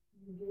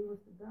 He gave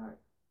us the dark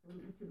so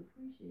that we could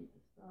appreciate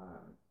the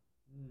stars.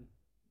 We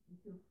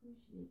could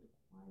appreciate the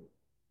quiet,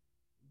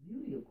 the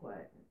beauty of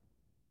quietness.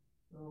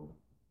 So,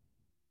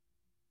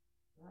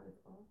 God is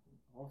awesome.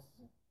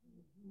 Awesome.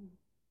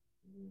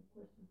 Any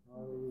questions?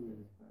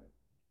 Hallelujah.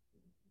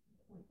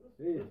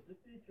 Mr.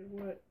 Teacher,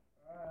 what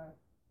I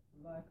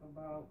like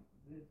about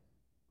this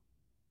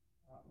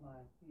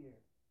outline here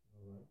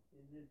is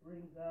it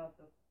brings out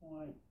the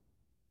point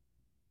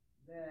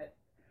that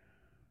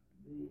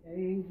the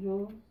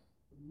angels,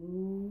 the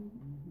moon,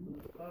 the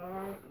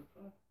stars,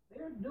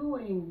 they're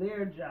doing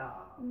their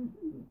job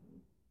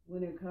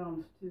when it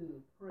comes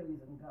to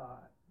praising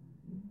God.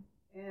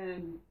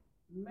 And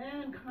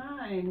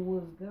mankind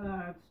was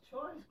God's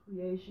choice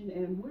creation,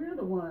 and we're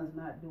the ones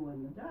not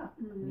doing the job.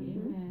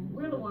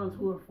 We're the ones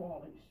who are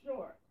falling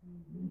short.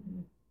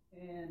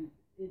 And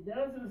it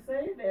doesn't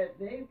say that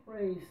they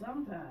praise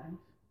sometimes.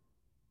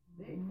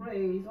 They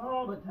praise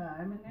all the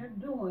time, and they're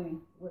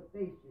doing what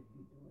they should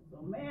be doing.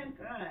 So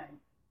mankind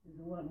is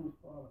the one who's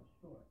fallen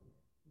short.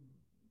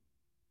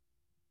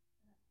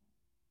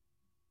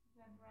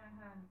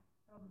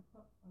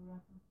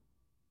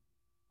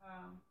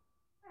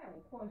 I have a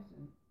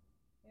question,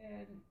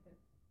 and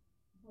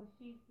what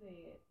she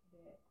said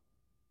that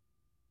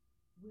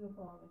we're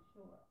falling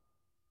short.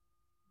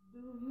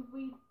 Do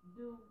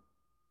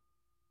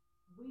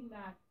we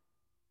not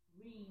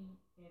read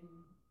and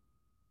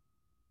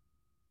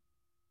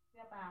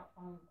step out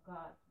on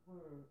God's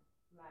word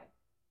like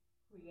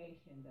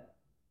creation does?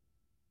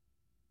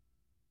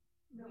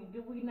 No.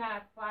 Do we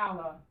not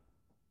follow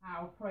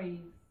our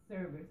praise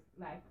service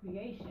like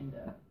creation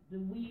does? Do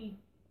we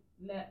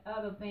let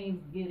other things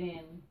get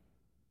in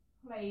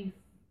place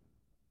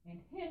and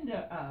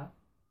hinder us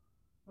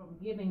from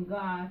giving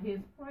God his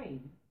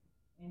praise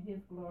and his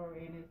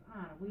glory and his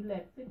honor? We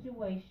let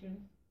situations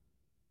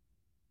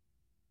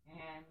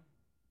and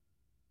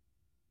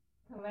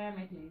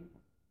calamities,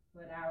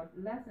 but our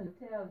lesson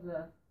tells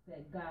us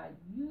that God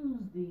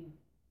used these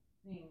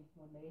things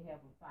when they have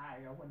a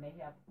fire, when they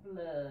have a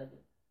flood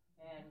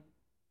and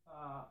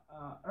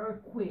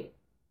earthquake.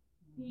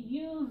 He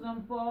used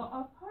them for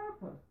a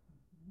purpose.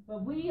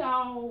 But we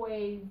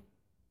always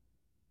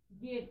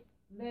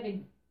let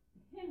it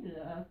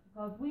hinder us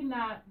because we're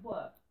not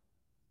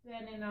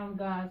standing on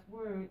God's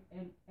word.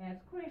 And as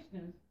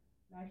Christians,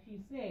 like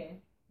she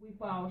said, we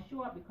fall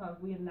short because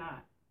we're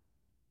not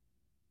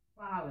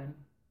following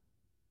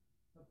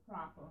the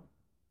proper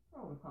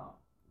protocol.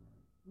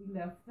 We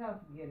let stuff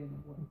get in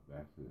the way.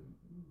 That's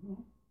it.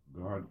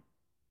 God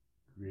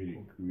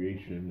created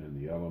creation and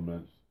the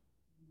elements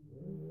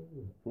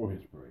for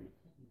his praise.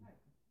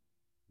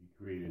 He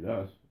created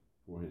us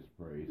for his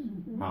praise.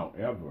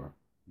 However,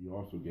 he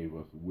also gave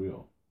us a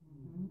will,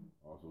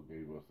 also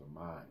gave us a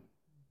mind.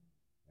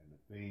 And the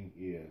thing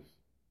is,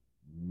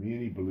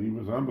 many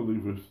believers,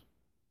 unbelievers,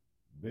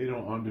 they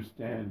don't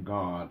understand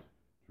God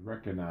to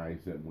recognize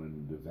that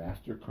when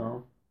disaster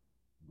comes,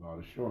 God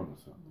is showing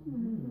us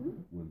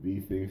something. When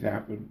these things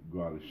happen,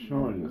 God is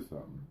showing us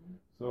something.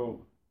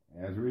 So,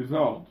 as a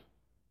result,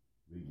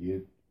 they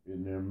get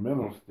in their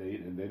mental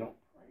state and they don't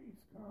praise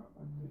God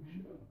like they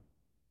should.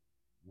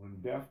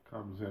 When death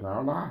comes in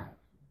our lives,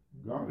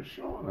 God is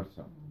showing us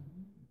something.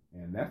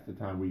 And that's the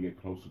time we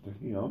get closer to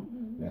him.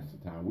 That's the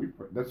time we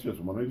pray. That's just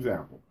one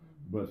example.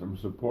 But I'm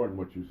supporting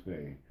what you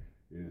say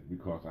is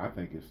because I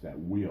think it's that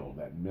will,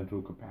 that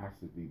mental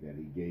capacity that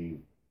he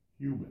gave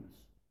humans.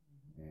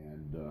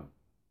 And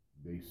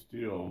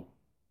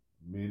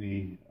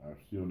many are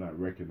still not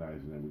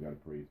recognizing that we got to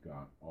praise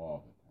God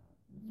all the time,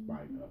 in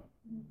spite of.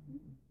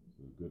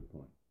 So it's a good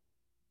point.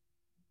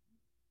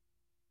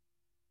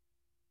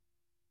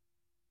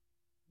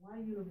 Why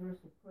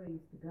universal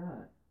praise to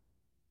God?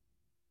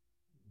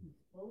 He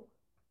spoke,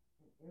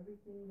 and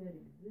everything that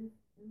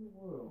exists in the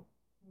world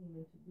came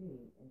into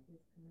being at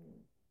his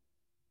command.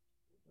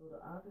 So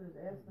the author is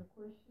asking a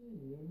question,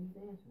 and he's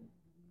answering.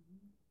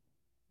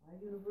 Why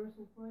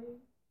universal praise?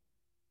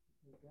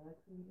 Because God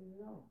created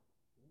it all.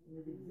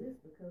 And it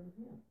exists because of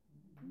him.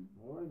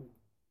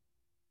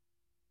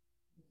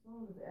 The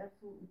song is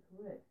absolutely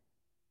correct.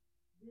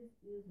 This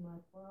is my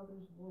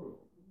Father's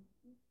world.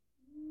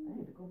 I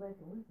had to go back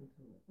and listen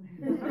to it.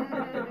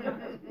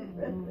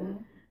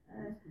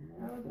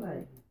 I was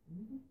like,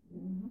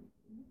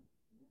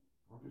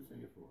 I'll just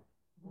sing it for her.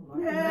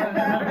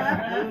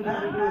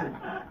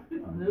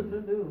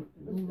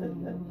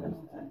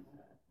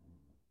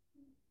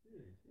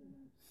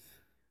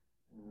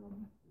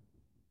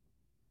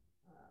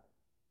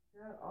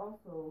 God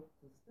also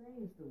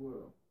sustains the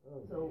world.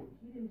 So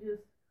he didn't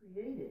just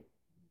create it.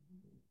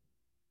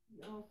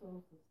 He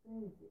also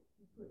sustains it.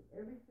 He put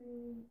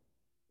everything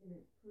in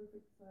its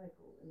perfect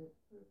cycle, in its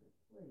perfect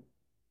place,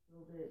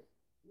 so that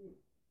it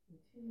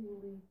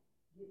continually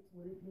gets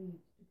what it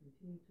needs to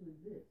continue to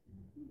exist,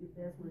 if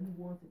that's what he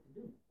wants it to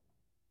do.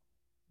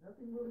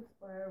 Nothing will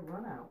expire,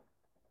 run out.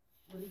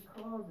 What he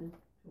causes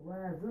to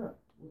rise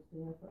up will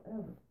stand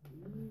forever.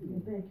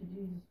 And thank you,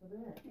 Jesus, for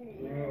that.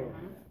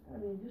 I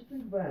mean, just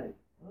think about it.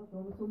 Well, it's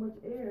only so much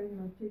air,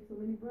 take so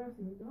many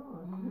breaths and he's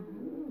gone.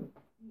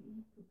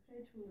 He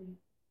perpetually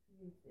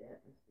creates the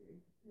atmosphere. He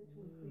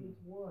perpetually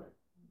creates water.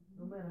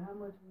 No matter how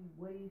much we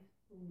waste,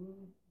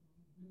 pollute,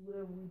 do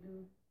whatever we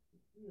do,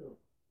 it's still.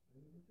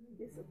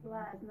 His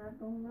supply is not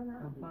going to run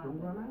out. It's going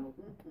to run out.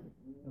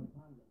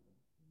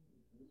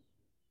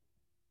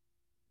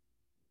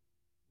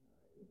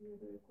 Any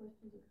other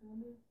questions or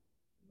comments?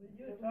 When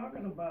you're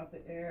talking about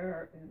the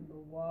air and the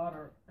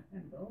water,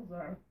 and those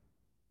are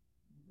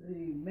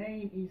the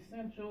main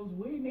essentials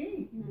we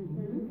need.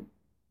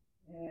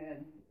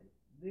 And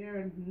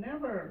they're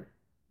never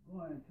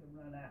going to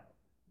run out.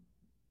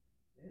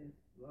 As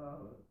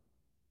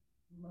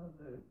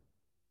Mother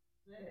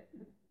said,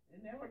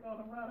 they're never going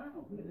to run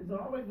out. There's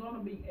always going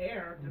to be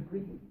air to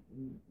breathe.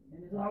 And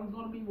there's always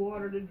going to be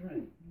water to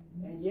drink.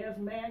 And yes,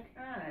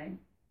 mankind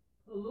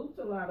pollutes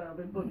a lot of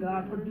it, but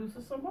God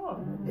produces some more.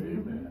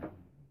 Amen.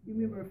 You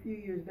remember a few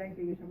years back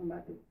they were talking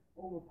about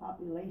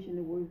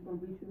overpopulation, where there's going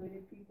to be too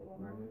many people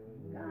on earth.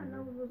 God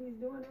knows what he's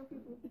doing. Those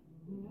people.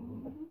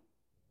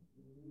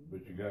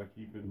 But you got to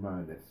keep in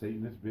mind that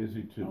Satan is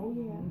busy too. Oh,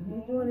 yeah.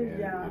 He's doing his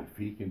job. If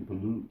he can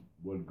pollute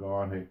what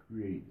God had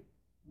created,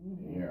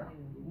 the air,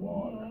 the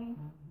water,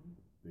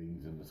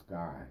 things in the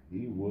sky,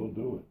 he will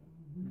do it.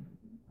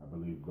 I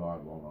believe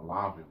God won't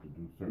allow him to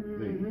do certain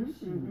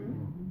things.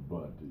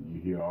 But you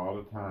hear all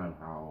the time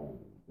how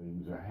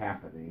things are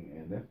happening,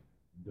 and that's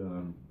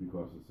done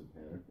because of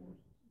satanic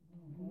forces.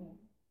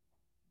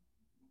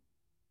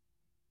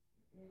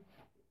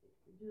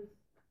 It just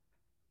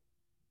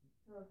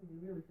causes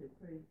you really to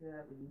praise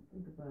God when you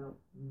think about,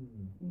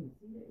 can you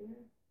see the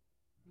air?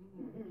 Can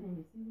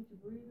you see what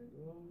you're breathing?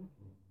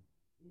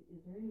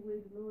 Is there any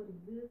way to know it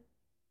exists?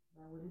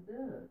 By what it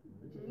does.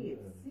 But you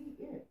can't see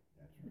it.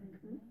 That's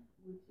right.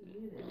 Which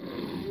is the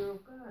will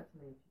of God's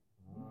nature.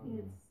 You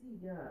can't see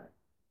God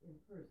in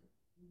person,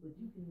 but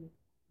you can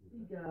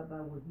see God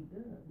by what he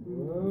does.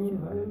 What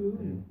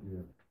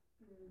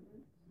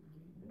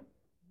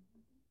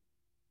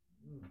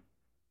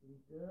he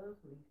does,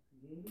 what he's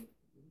created,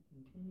 what he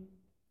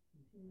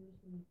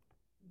continuously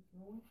keeps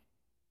going.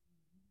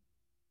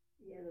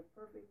 He has a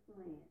perfect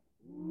plan.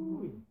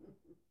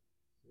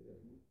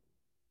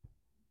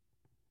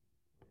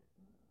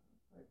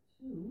 Part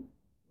 2,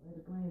 at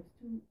a glance,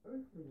 2,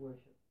 earthly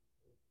worship.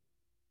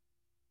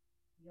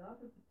 The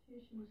author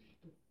petitions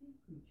the sea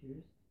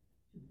creatures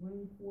to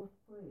bring forth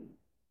praise.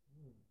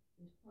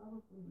 This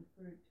probably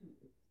referred to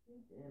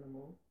extinct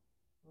animals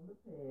from the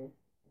past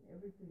and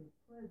everything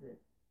present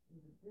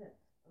in the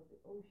depths of the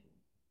ocean.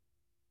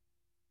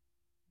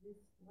 This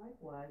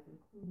likewise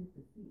included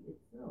the sea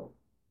itself,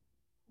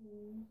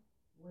 pools,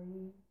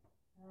 waves,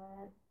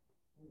 tides,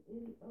 and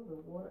any other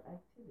water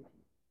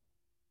activity.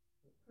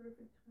 The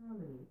perfect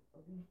harmony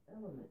of these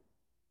elements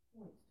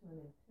points to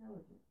an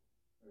intelligent,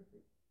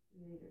 perfect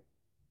creator.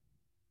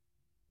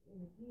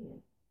 And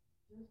again,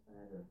 just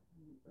by the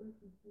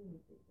earthly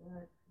things that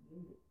God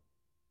created,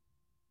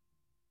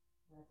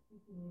 by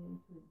speaking it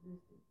into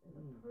existence in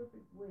a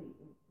perfect way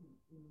in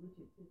which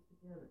it fits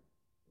together.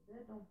 If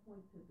that don't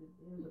point to that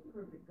there's a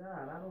perfect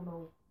God, I don't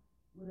know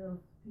what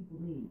else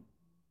people need.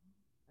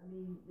 I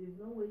mean,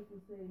 there's no way you can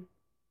say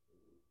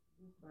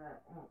just by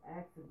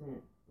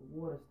accident the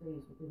water stays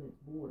within its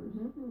borders.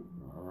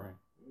 All right.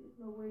 There's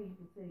no way you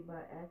can say by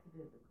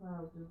accident the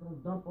clouds just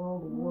don't dump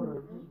all the water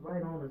just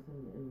right on us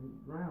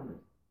and drown us.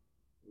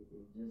 It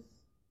just,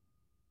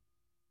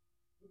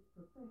 it's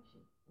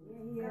perfection.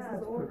 Yeah, he has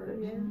his order.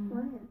 He has his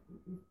plan.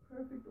 It's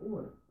perfect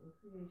order in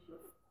creation.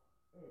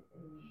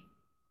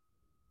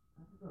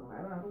 And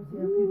I don't see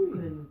how people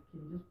can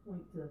just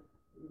point to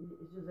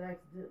it's just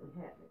accidentally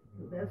happening.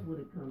 Because that's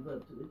what it comes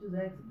up to. It's just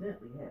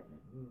accidentally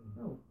happening.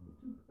 No, it's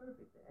too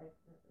perfect to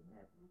accidentally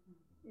happen.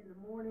 In the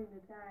morning,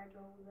 the tide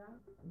goes out.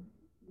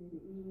 In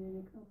the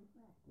evening, it comes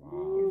back.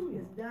 Wow.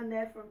 It's done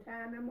that from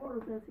time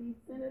immemorial since he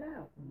sent it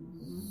out.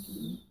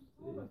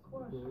 A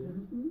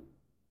question.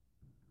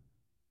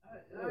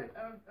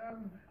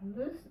 I'm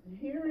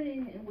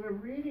hearing and we're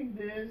reading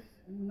this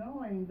and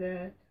knowing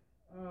that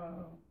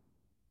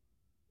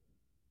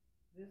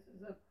this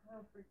is a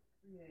perfect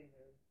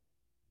creator.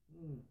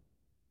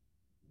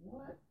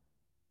 What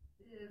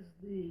is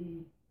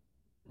the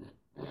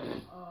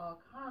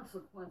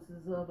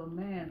consequences of a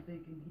man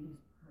thinking he's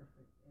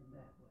perfect in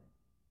that way?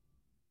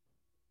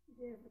 He's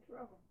in for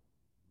trouble.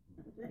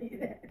 I'll tell you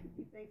that.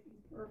 He thinks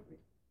he's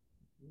perfect.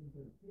 You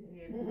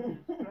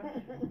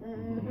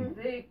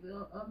think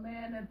a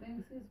man that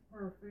thinks he's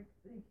perfect,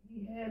 think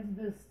he has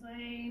the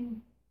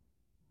same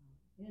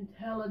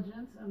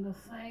intelligence and the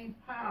same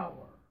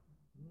power.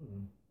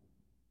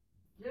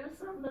 Just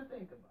something to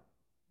think about.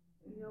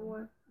 You know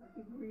what?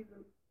 He breathed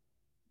the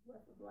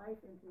breath of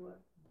life into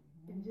us.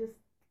 And just,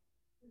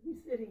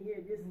 he's sitting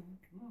here, just,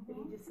 if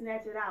he just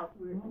snatch it out,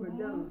 we're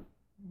done.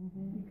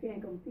 You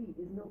can't compete.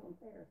 There's no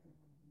comparison.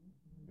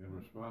 In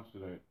response to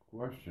that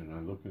question, I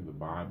look in the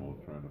Bible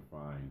trying to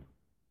find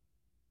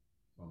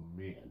some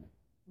men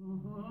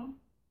who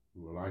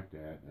are like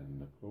that, and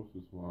the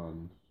closest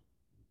ones,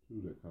 the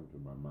two that come to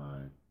my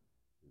mind,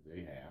 is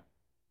Ahab.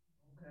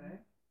 Okay.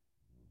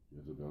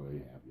 Jezebel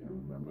Ahab, you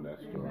remember that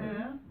story?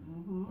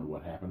 And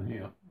what happened to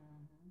him?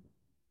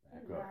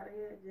 Back up. Out of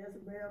here,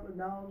 Jezebel, the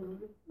dogs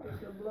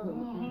with your blood.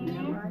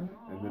 Right?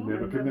 And then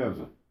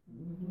Nebuchadnezzar.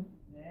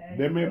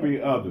 There may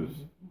be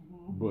others,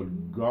 but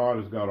God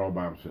is God all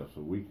by himself,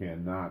 so we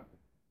cannot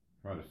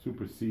try to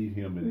supersede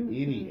him in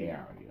any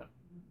area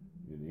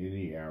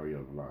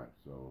of life.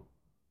 So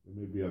there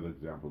may be other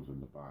examples in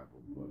the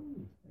Bible, but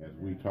as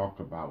we talk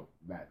about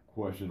that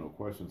question or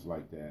questions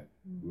like that,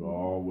 we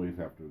always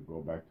have to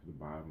go back to the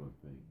Bible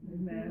and think,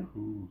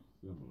 who's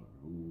similar,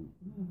 who,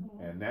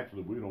 and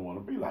naturally we don't want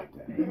to be like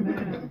that. A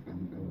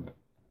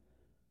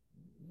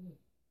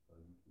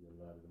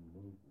lot of them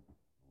movies.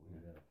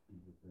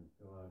 People in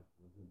charge,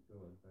 was in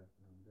charge back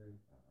in them days.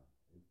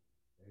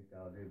 They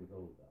thought they was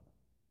old.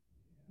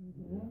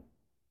 In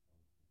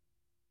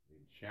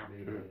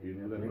chapter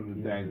 11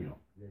 of Daniel.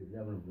 The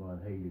 11th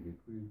one hated the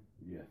creed.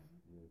 Yes.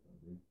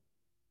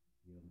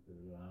 Give them to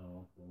the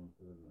lounge, put them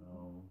to the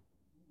lounge.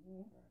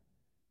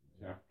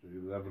 Chapter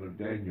 11 of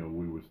Daniel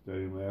we were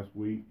studying last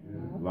week.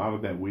 A lot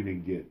of that we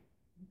didn't get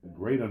a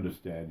great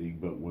understanding,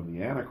 but when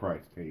the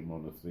Antichrist came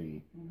on the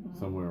scene,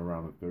 somewhere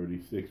around the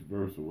 36th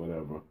verse or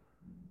whatever,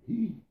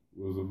 he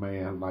was a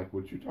man like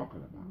what you're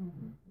talking about.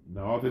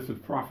 Now, all this is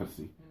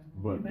prophecy,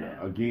 but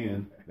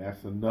again,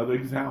 that's another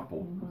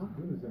example.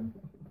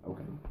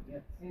 Okay.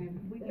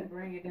 And we can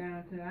bring it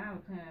down to our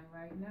time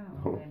right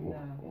now. And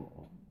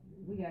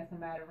we got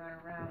somebody running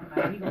around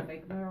like, he gonna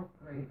make America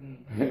great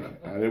again.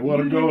 I didn't want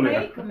to You go didn't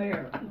there. make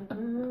America.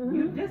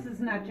 This is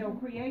not your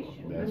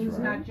creation. That's This is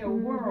right. not your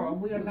world.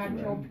 We are That's not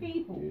your right.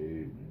 people.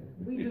 Amen.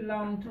 We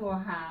belong to a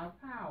higher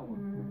power.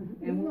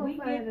 And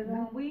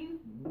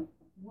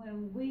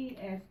when we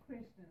as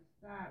Christians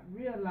start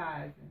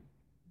realizing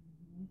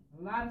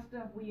a lot of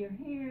stuff we are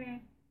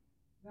hearing,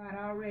 God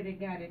already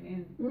got it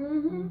in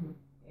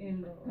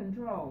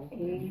control.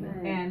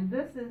 Amen. And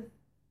this is,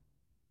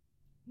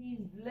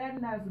 He's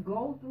letting us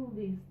go through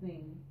these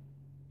things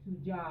to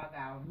jog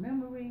our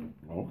memory,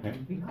 Okay.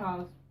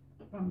 because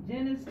from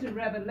Genesis to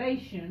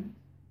Revelation,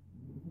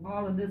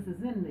 all of this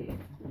is in there.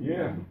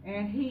 Yeah.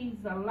 And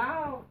He's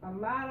allowed a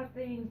lot of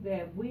things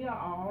that we are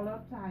all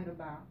uptight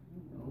about,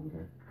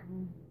 Okay.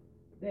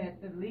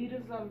 that the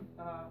leaders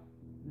are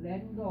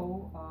letting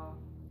go,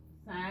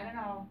 signing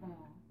off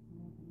on.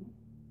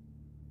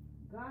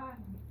 God,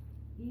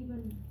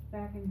 even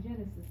back in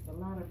Genesis, a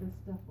lot of this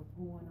stuff was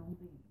going on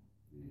then.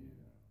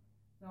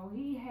 So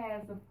He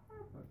has a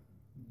purpose.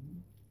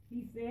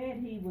 He said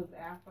He was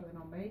Alpha and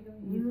Omega.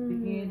 He's the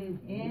beginning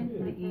and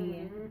the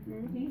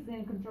end. He's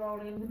in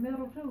control in the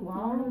middle too,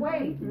 all the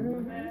way.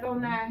 So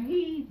now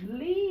He's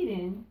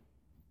leading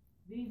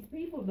these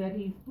people that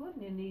He's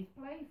putting in these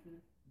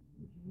places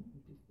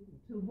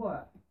to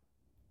what?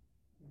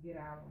 To get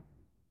our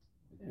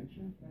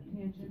attention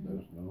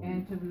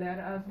and to let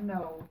us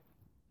know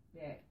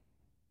that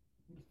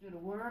instead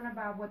of worrying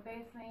about what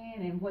they're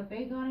saying and what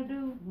they're going to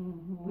do,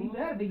 we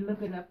better be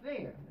looking up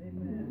there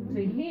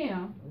to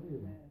Him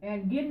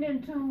and getting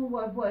in tune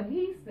with what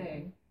He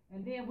said,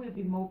 and then we'll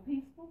be more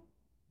peaceful.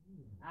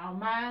 Our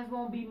minds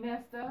won't be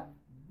messed up.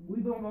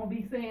 We won't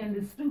be saying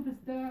this stupid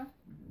stuff.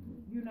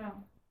 You know,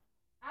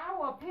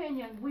 our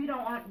opinion, we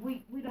don't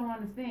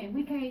understand.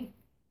 We can't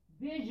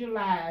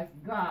visualize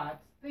God's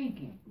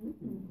thinking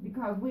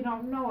because we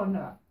don't know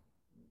enough.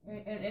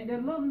 And the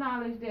little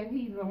knowledge that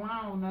He's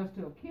allowing us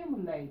to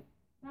accumulate,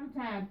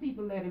 sometimes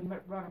people let Him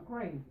run them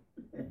crazy.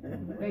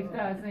 They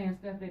start saying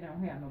stuff they don't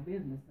have no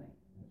business saying.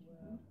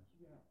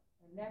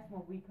 And that's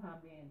when we come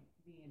in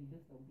being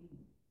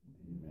disobedient.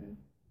 Amen.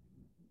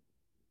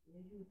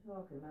 As you were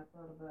talking, I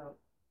thought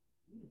about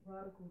we the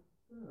prodigal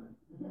son.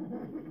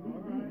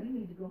 We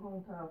need to go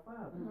home to our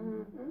father.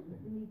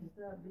 We need to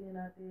stop being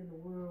out there in the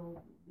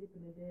world,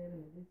 dipping and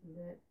dabbing and this and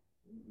that.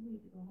 We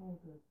need to go home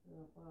to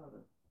our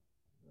father.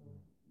 So,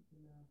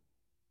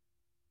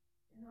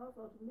 And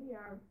also, to me,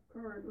 our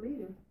current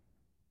leader,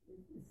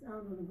 it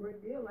sounded a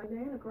great deal like the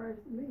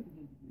Antichrist to me.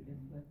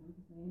 That's what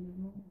we're saying this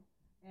morning.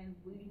 And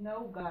we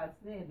know God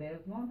said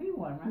there's going to be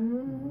one,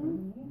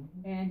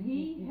 right? And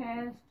He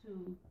has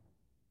to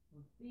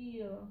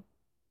fulfill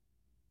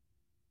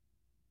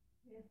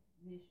His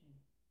mission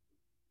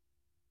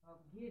of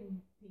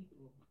getting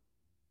people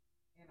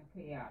in a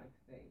chaotic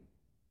state.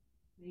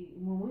 See,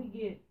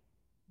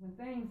 when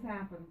things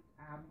happen,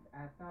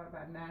 I thought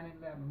about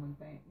 9/11 when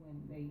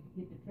they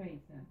hit the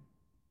Trade Center.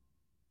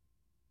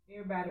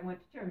 Everybody went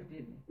to church,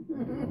 didn't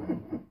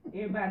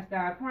they? Everybody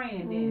started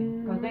praying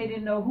then because they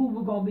didn't know who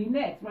was going to be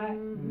next, right?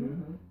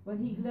 But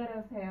He let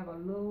us have a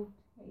little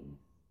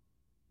taste.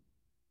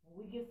 When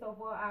we get so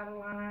far out of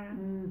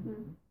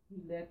line,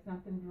 He let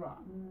something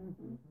drop.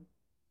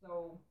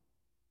 So,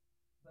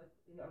 but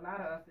a lot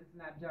of us, it's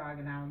not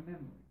jogging our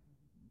memory.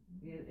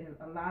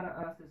 A lot of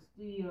us is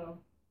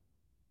still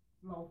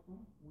slothful.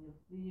 We're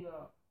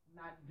still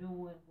not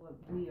doing what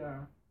we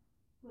are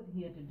put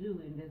here to do,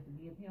 and just to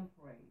give Him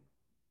praise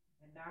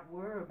and not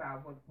worry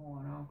about what's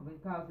going on.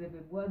 Because if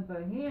it wasn't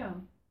for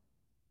Him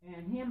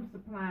and Him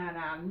supplying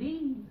our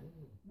needs,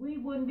 we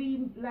wouldn't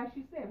be, like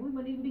she said, we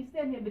wouldn't even be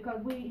sitting here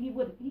because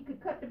he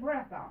could cut the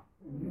breath off.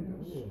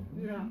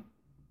 You know,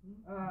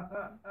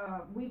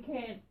 we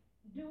can't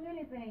do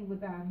anything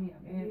without Him,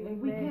 and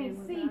we can't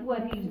see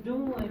what He's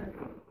doing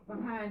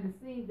behind the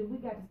scenes. That we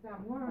got to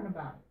stop worrying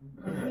about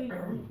it.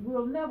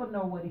 We'll never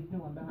know what He's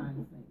doing behind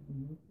the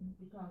scenes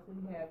because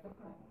He has a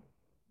plan.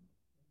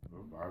 The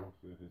Bible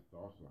says His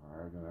thoughts are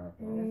higher than our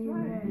thoughts. That's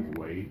right. His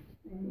ways.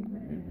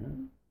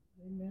 Amen.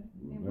 Amen.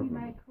 And we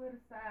may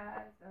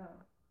criticize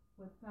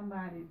what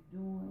somebody's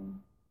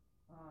doing.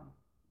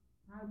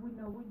 How we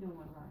know we're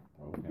doing right?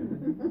 Okay.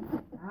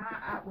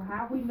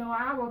 How we know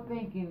our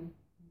thinking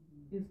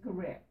is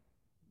correct?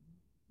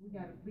 We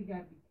gotta be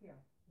careful.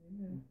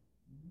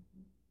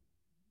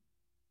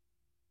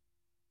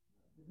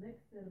 the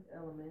next set of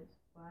elements,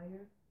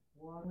 fire,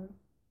 water,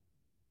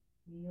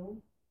 hail,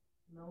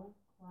 snow,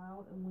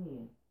 cloud, and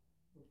wind,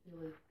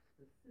 fulfill a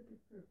specific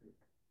purpose.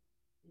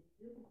 It's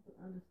difficult to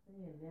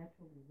understand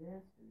natural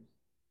disasters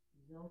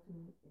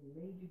resulting in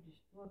major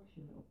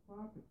destruction of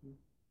property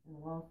and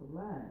loss of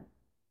lives.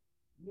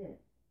 Yet,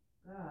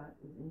 God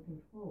is in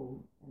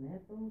control, and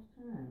at those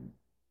times,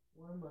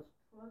 one must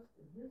trust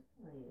in His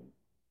plan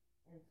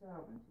and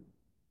sovereignty.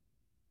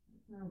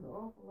 It sounds an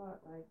awful lot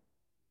like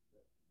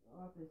the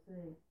author is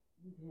saying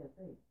we can have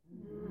faith.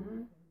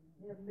 Mm-hmm.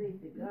 Have faith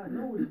that God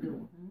knows what He's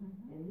doing,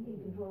 and He in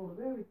control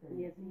of everything.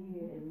 Yes, He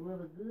is. And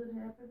whether good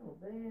happen or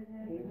bad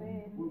happen,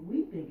 Amen. what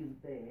we think is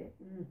bad,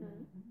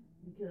 Mm-hmm.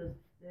 because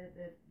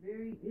that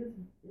very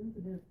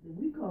incident that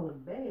we call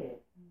it bad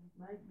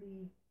might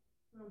be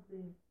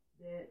something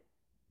that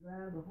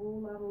drives a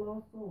whole lot of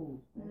lost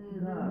souls back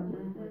to God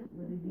where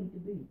they need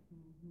to be.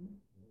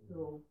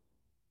 So,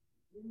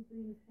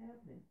 anything's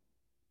happening.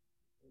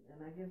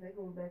 And I guess that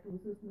goes back to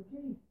what Sister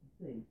McKay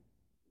says.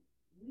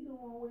 We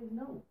don't always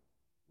know.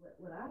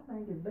 What I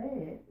think is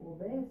bad or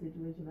bad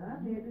situation,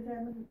 I've had this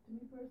happen to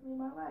me personally in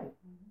my life.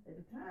 At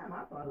the time,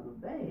 I thought it was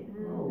bad.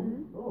 Oh,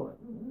 Lord,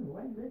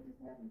 why did this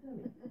happen to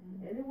me?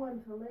 And it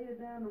wasn't until later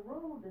down the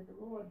road that the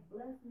Lord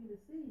blessed me to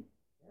see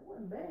that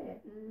wasn't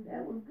bad.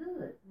 That was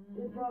good.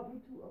 It brought me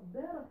to a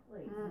better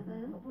place,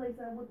 a place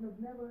I wouldn't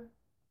have never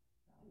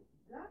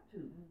got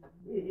to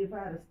if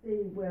I'd have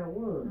stayed where I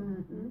was.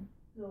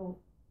 So,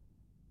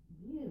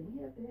 again, we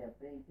have to have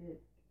faith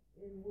that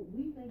in what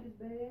we think is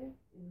bad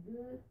and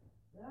good,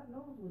 God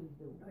knows what He's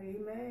doing.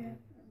 Amen.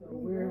 So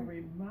we're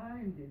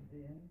reminded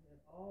then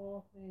that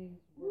all things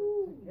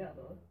work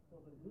together for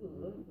the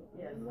good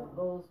of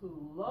those who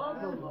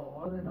love the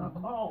Lord and are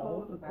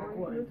called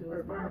according to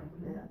His purpose.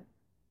 And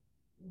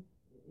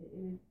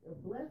it's a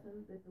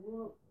blessing that the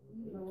Lord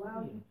even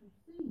allows you to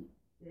see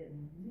that.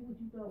 See what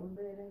you thought was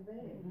bad ain't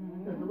bad.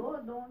 Because the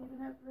Lord don't even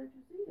have to let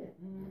you see that.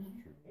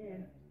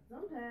 And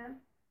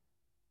sometimes,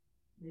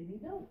 maybe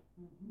He don't.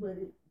 But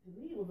to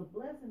me, it was a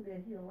blessing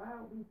that He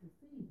allowed me to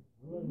see.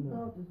 You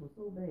thought this was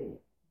so bad.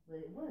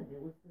 But it wasn't. It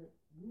was to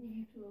move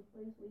you to a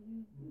place where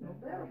you know,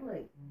 better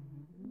place.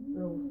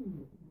 So,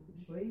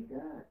 praise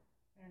God.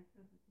 And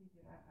Sister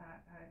Teacher, I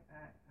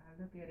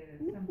look at it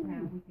as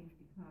sometimes we can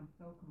become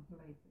so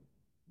complacent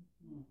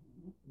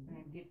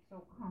and get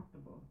so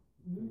comfortable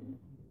in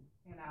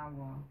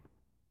our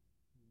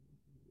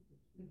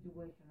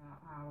situation or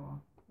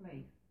our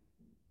place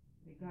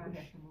that God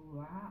has to move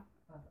us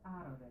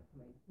out of that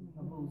place to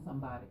move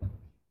somebody that's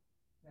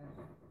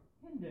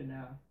hindering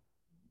us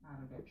out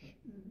of that place.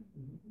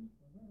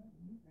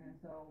 And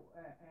so,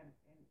 and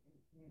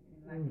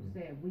like you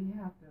said, we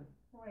have to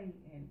pray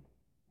and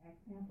ask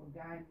Him for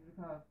guidance,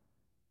 because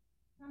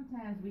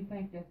sometimes we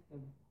think that's the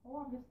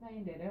horriblest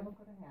thing that ever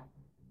could have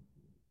happened.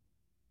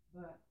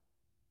 But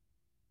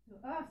to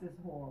us it's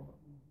horrible.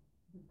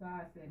 But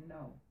God said,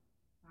 no,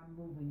 I'm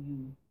moving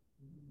you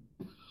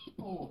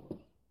forward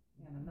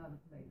in another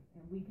place.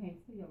 And we can't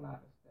see a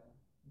lot of stuff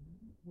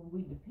when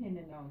we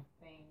depending on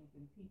things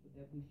and people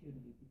that we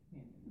shouldn't be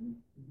depending on.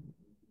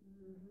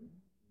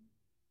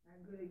 A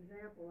good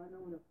example, I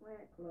know when the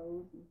plant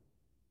closed,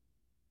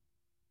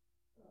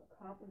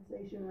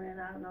 compensation ran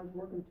out, and I was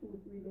working 2 or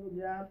 3 little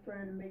jobs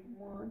trying to make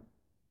one,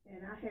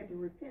 and I had to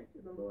repent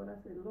to the Lord. I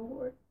said,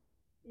 Lord,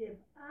 if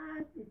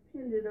I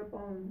depended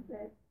upon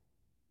that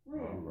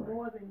plant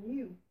more than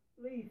you,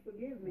 please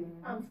forgive me.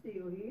 I'm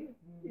still here,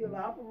 still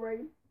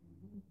operating.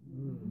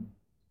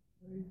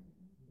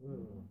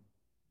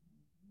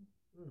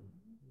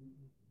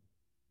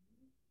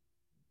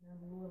 Now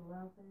the Lord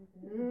allows things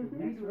to happen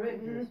to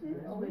redirect us.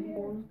 That's where He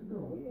wants us to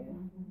go.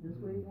 That's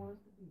where He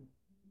wants us to be.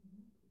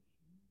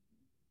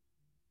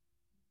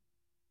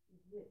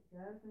 Yet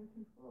God's in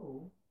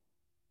control,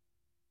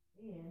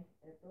 and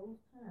at those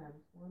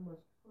times one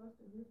must trust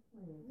in His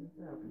plans and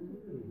sovereignty.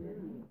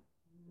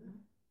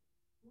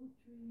 Fruit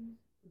trees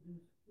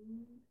produce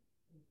food,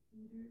 and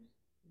cedars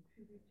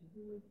contribute to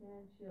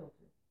humankind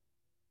shelter.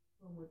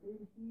 From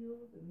within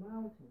hills and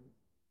mountains,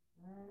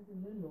 mines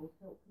and minerals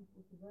help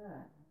people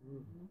survive.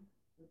 The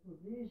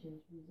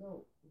provisions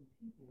result in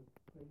people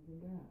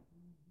praising God.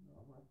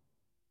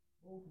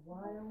 Both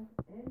wild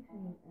and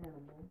tame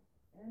animals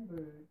and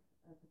birds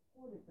are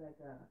supported by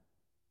God.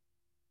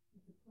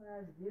 He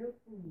supplies their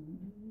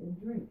food and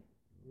drink.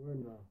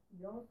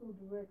 He also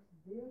directs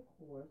their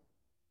course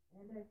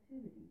and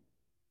activities,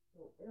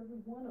 so every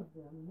one of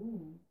them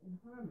moves in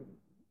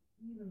harmony,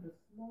 even the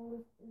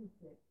smallest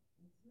insect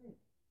and snake.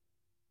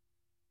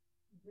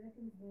 He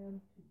beckons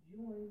them to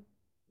join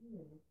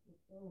in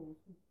with those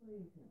who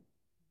praise Him.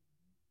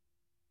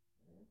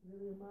 That's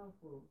really a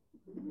mouthful.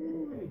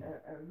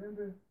 I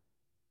remember,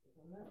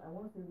 I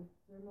want to say it was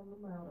Sermon on the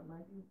Mount, I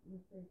might be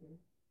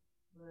mistaken,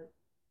 but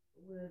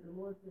where the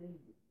Lord said,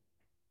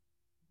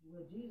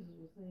 where Jesus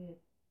was saying,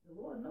 the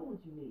Lord knows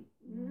what you need.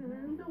 He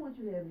knows what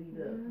you have need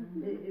of.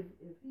 If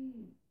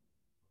He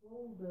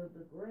clothes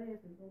the grass,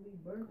 it's going to be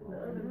burnt in the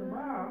oven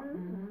tomorrow.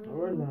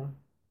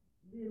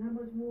 Then how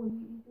much more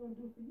He's going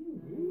to do for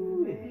you?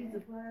 If He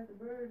supplies the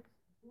birds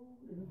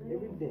food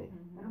and things,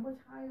 how much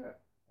higher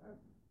are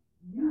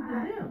you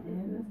than them?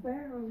 And the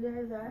sparrows,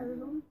 there's eyes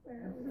on the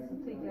sparrows.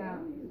 Teach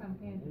out something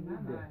came to my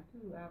mind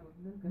too. I was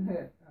looking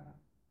at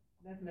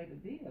Let's Make a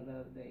Deal the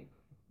other day.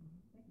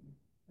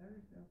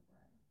 Thursday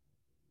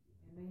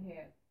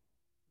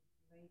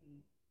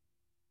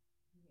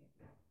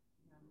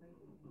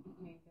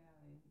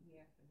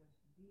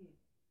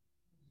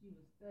she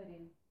was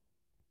studying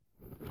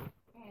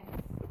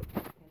ants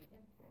and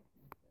insects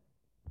and stuff.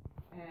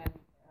 And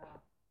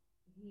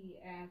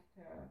he asked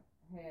her,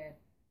 had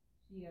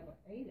she ever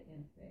ate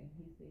an insect?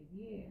 He said,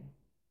 yeah.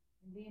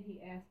 And then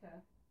he asked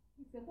her,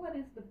 he said, what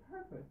is the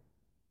purpose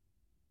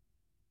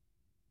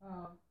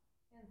of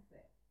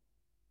insects?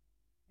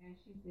 And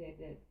she said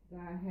that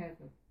God has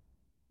a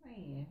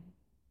plan.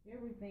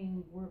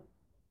 Everything works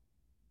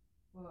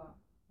for,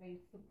 they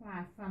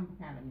supply some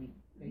kind of meat.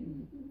 They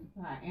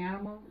supply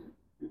animals.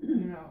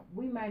 You know,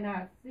 we might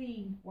not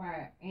see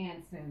why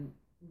ants and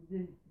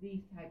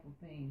these type of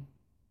things,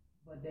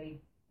 but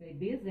they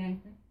busy.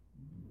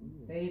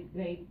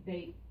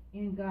 They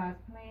in God's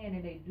plan,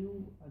 and they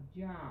do a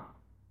job.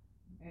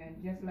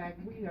 And just like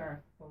we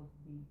are supposed to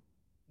be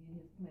in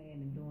his plan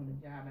and doing the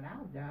job, and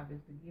our job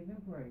is to give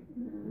him praise.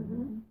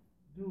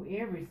 Through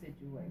every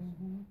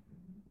situation.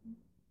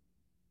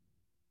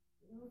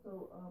 It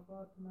also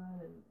brought to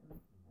mind, and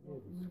I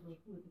don't remember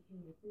who at the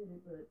king said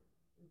it, but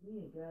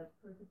again, God's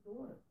perfect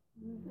order.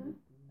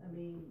 I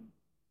mean,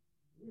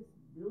 it's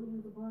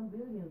billions upon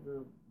billions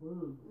of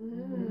bugs,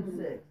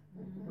 insects,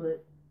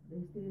 but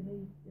they still they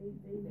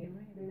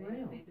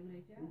ran. They do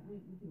their job. We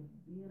can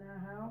be in our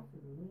house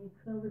and we ain't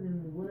covered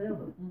in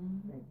whatever.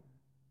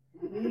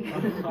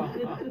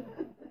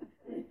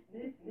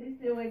 They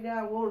still ain't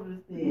got water to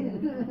stand.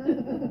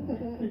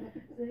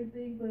 Same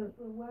thing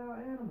for wild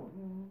animals.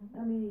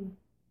 I mean,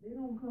 they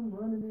don't come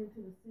running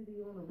into the city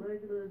on a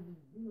regular,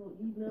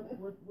 eating up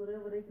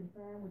whatever they can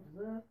find, which is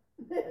us.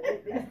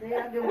 They stay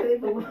out there where they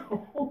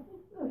belong.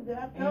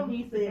 And he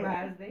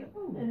supplies their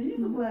food. And he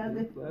supplies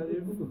their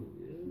food.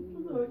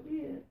 So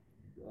again,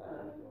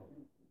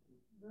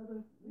 another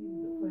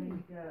reason to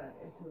praise God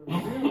and to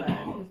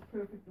realize his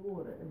perfect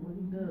order and what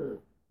he does.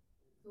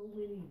 So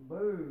many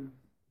birds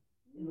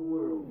in the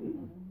world,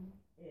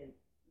 and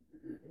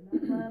they're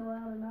not flying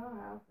around in our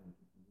house.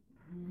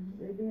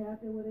 They be out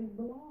there where they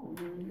belong,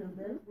 because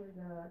that's where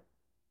God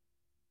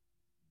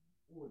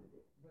ordered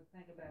it. But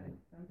think about it.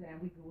 Sometimes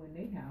we go in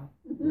their house,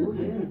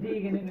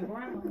 digging in the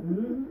ground,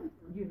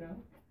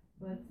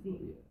 But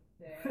see,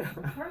 there's a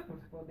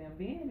purpose for them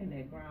being in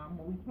that ground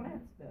when we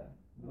plant stuff.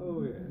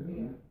 Oh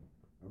yeah.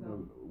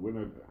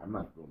 I'm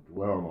not going to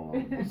dwell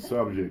on the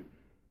subject,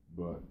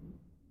 but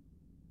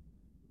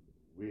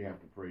we have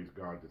to praise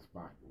God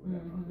despite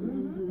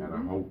whatever. And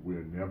I hope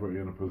we're never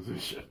in a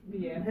position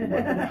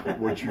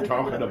what you're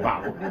talking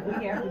about.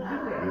 We have to do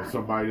that. There's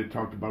somebody that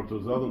talked about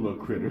those other little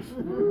critters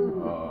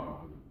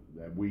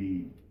that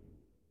we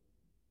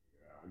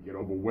get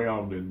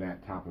overwhelmed in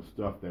that type of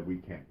stuff that we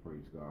can't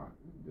praise God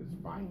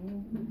despite.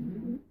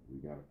 We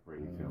got to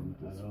praise Him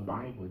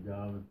despite. When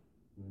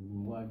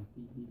you watch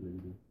TV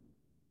lately,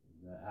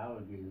 the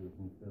alligators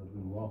and stuff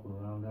been walking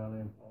around down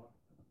there in the park.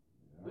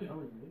 Yeah,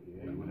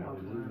 you have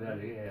to do that.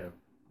 They have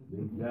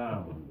big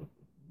diamonds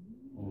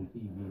on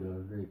TV the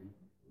other day.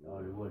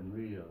 Thought it wasn't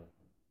real.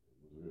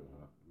 It was real,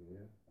 huh?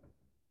 Yeah.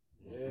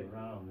 Walking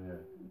around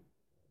there.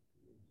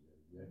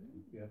 You have to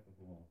be careful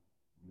for them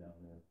down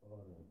there in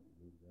Florida.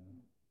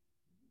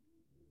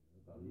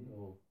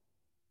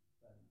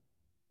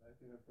 Back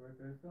in the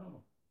first of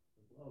summer,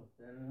 I was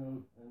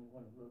standing in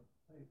one of those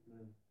places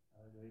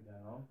and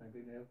I don't think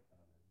they never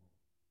found it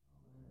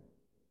more.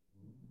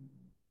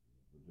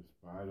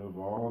 Despite of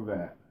all of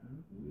that,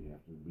 we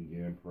have to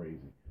begin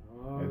praising.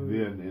 And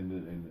then in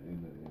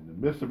the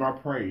midst of our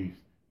praise,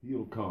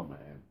 He'll come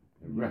and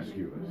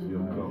rescue us. He'll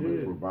come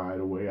and provide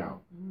a way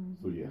out.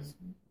 So yes.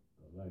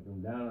 Like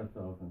them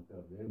dinosaurs and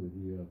stuff, they was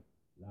here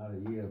a lot of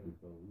years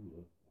before we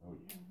were. Oh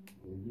yeah.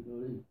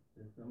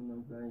 There's some of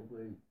them things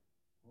weigh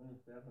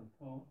 27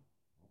 tons.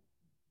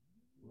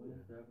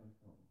 27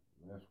 tons.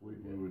 Last week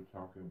we were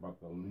talking about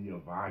the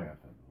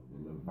Leviathans,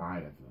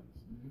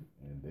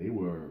 and they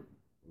were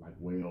like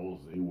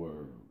whales. They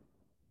were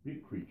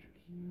big creatures.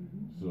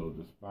 So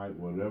despite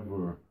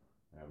whatever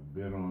have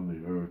been on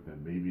the earth,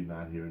 and maybe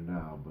not here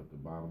now, but the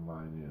bottom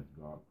line is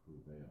God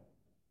prevailed,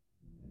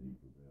 and He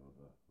prevailed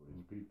for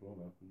His people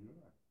and for you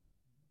and I.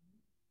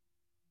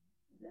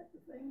 Is that the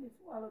thing that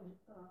swallowed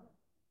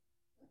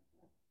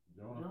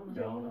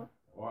Jonah?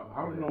 Well,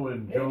 I don't know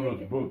in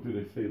Jonah's book do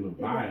they say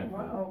Leviathan.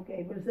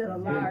 Okay, but is that a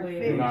large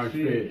fish? Large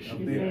fish.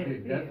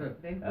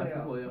 That's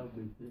a whale.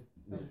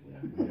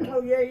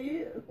 Oh yeah,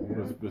 he is.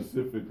 But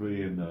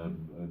specifically in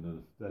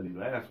the study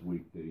last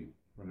week, they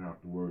printed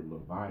out the word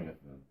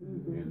Leviathan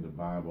in the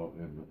Bible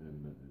in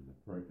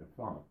the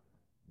thought.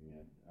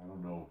 And I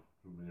don't know if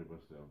too many of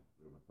us have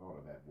ever thought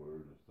of that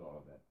word or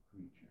saw that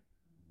creature.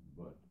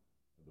 But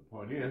the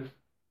point is,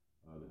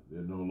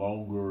 they're no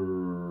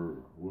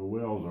longer,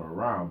 whales are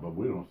around, but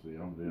we don't see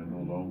them. They're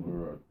no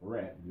longer a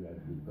threat.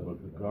 But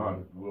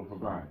God will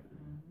provide.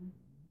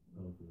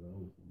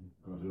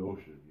 Because the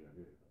ocean,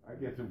 I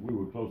guess if we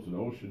were close to the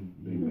ocean,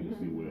 maybe we'd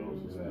see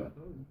whales and stuff.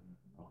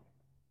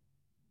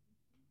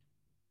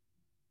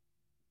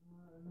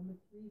 Number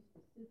 3,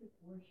 specific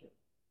worship.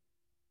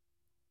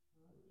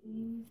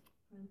 Kings,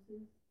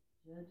 princes,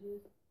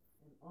 judges,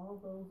 and all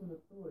those in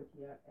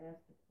authority are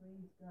asked to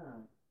praise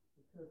God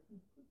because He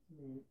puts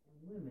men and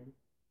women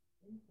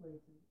in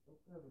places of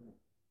government.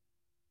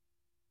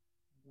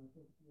 I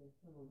think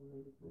some of them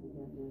maybe got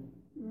there.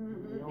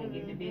 They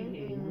get the big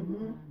head.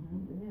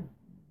 Yeah.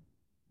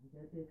 I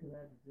got there because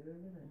I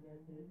deserve it. I got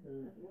there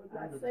because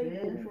I'm the safe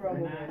best. in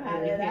trouble.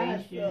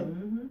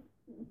 Education.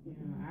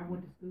 I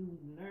went to school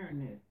to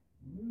learn this.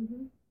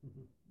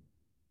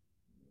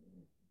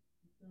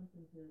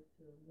 Something to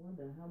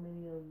wonder how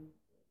many of them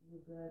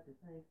give God the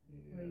thanks,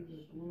 praise,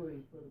 and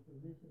glory for the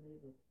position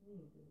they've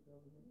obtained in the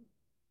government.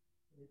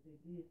 And if they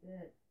did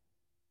that,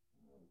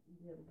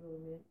 we'd have a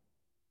government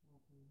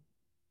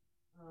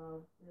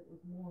that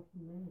was more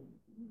humane,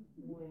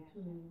 more in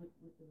tune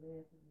with the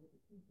masses, with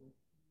the people,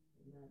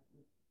 and not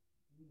with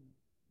greed.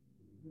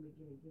 Gimme,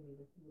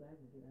 let's see what I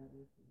can get out of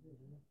this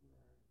position.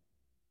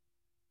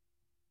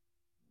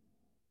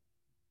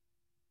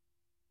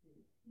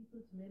 He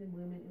puts men and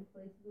women in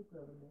places of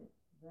government,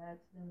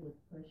 backs them with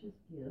precious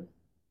gifts,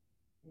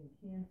 and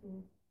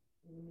cancels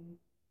enemy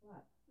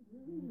plots.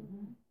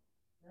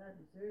 God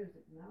deserves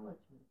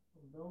acknowledgement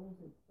from those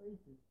in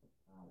places of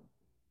power.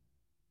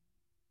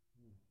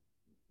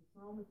 The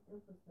psalmist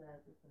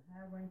emphasizes the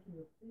high-ranking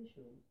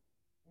officials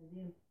and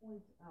then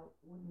points out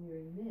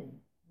ordinary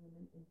men,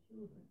 women, and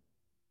children,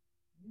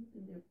 youth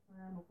in their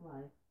prime of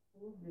life,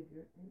 full of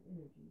vigor and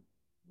energy,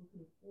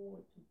 looking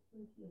forward to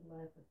plenty of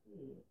life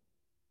ahead,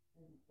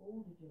 and the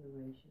older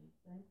generation,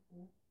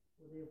 thankful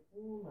for their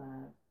full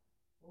lives,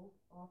 both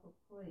offer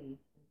praise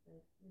and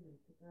thanksgiving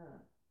to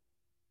God.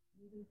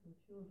 Even from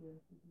children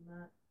who do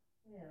not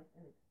have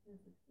an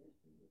extensive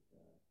history with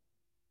God,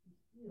 He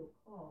still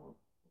calls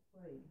for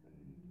praise.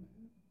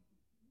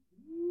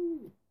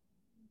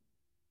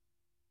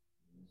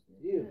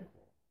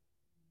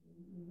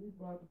 We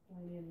brought the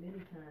point in many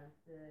times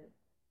that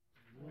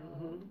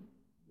young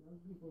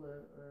people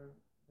are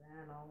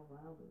dying all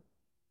around us.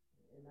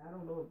 And I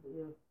don't know if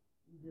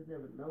we just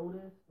never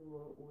noticed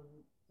or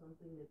it's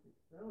something that's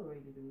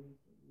accelerated in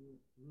recent years.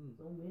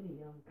 So many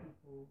young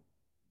people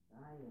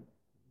dying.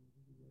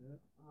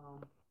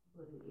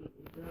 But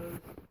it does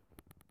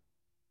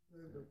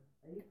serve a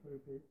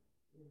purpose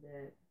in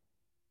that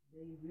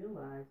they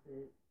realize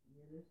that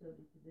they're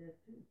subject to death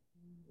too.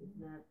 It's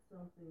not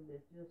something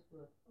that's just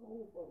for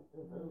old folks.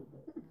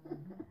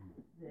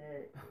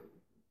 That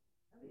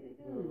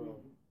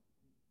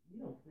you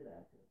don't sit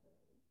out there,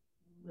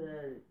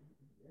 but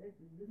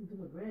listen to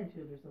my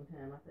grandchildren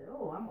sometimes. I say,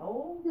 "Oh, I'm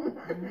old." You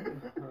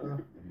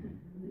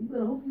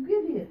better hope you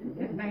get here.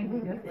 Thank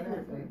you. That's what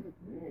I say.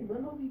 Yeah, you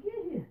better hope you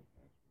get here.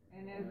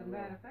 And as a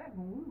matter of fact,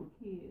 when we were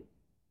kids,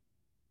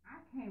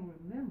 I can't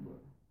remember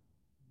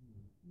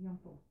young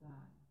folks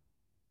dying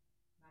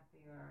like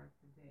they are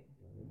today,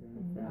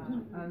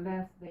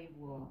 unless they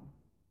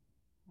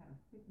had a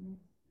sickness,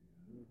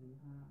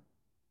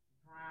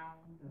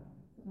 drowned, or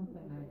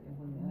something like that,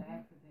 when an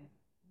accident.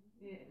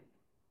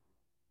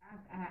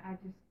 I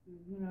just,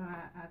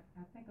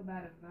 I think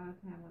about it a lot of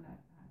time when I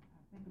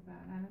think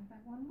about it, and it's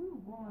like when we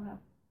were growing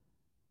up,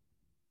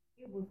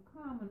 it was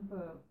common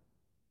for,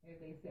 as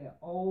they say,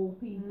 old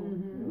people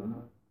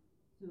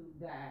to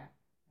die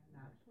and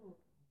not children.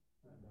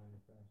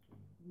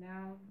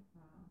 Now,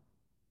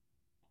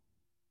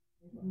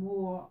 it's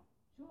more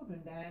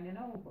children dying than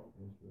old folks.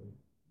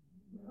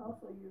 But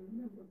also, you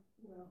remember,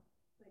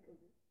 think of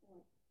this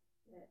point,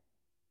 that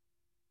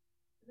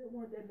there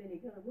weren't that many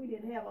guns. We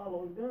didn't have all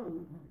those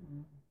guns.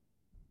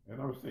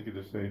 And I was thinking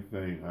the same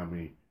thing. I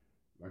mean,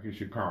 like in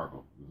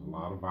Chicago, there's a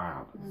lot of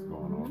violence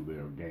going on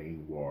there,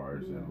 gang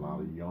wars, and a lot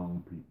of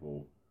young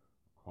people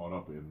caught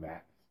up in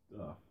that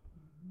stuff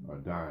are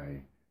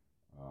dying.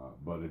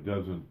 But it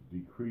doesn't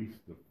decrease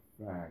the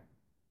fact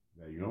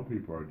that young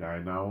people are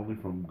dying not only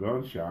from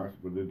gunshots,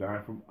 but they're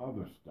dying from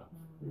other stuff.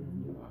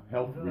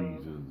 Health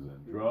reasons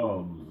and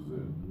drugs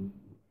and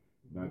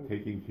not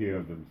taking care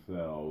of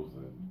themselves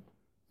and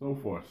so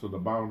forth. So the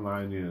bottom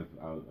line is,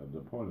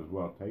 the point is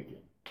well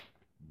taken.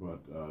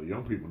 But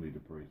young people need to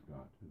praise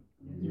God too.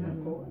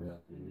 Of course.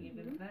 Give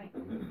it thanks.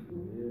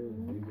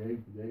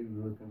 They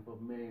looking for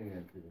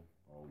man to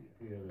tell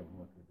them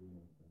what to do.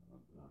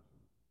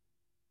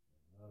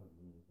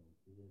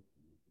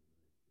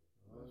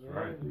 That's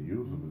right. They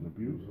use them and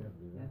abuse them.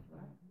 That's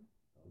right.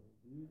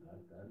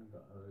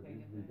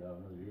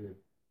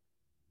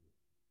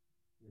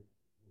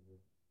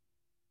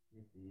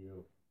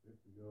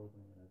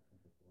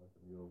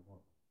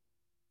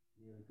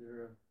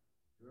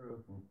 Girl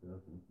from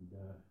stuff and she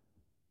died.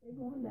 They're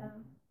going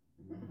down.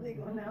 They're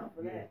going down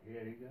for that.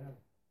 Yeah, they got it.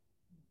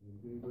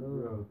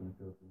 Girl from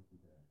stuff and she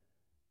died.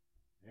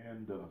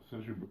 And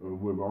since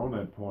we're on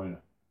that point,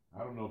 I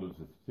don't know the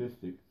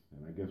statistics,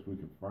 and I guess we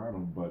can find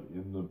them, but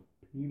in the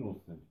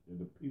penal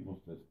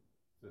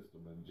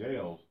system in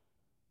jails,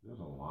 there's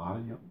a lot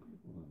of young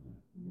people in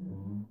there.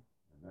 And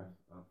that's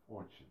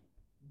unfortunate.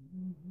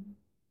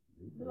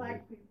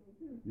 Black people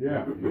too.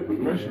 Yeah,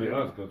 especially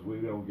us, because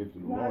we don't get to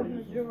the Large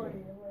lawyers. majority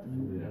of us.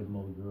 There's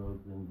more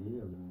drugs in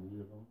jail than we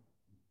live on.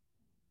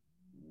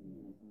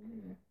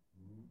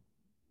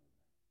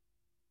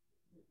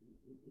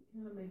 It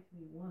kind of makes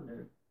me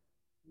wonder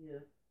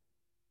if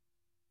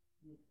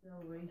the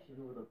acceleration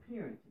or the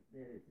appearance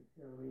that it's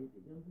accelerated,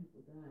 that young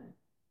people dying,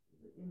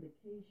 is an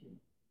indication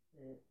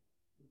that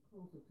we're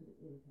closer to the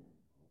end time.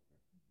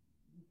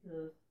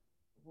 Because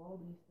of all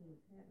these things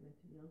happening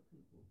to young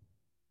people,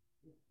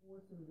 it's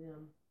forcing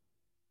them,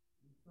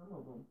 some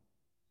of them,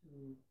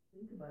 to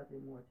think about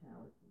their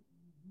mortality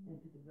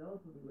and to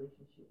develop a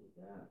relationship with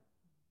God.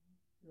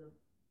 Because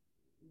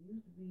it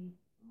used to be,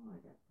 I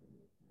got plenty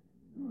of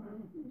time, I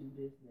can do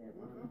this and that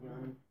when I'm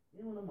young.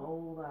 Then when I'm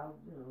old, I'll,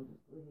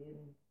 just go ahead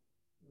and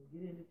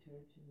get into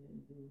church and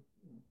then do,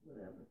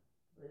 whatever.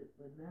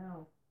 But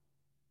now,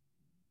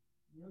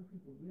 young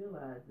people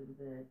realizing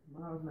that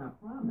tomorrow's not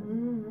promised,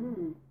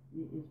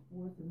 it is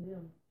forcing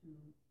them to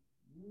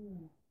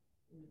move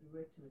in the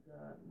direction of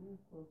God, move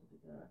closer to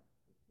God,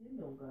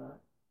 depend on God.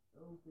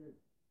 Those that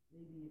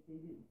maybe if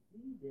they didn't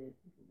see that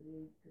people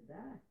they could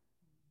die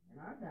and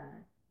are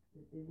dying,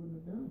 that they wouldn't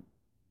have done.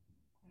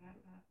 And I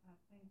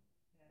think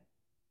that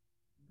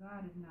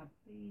God is not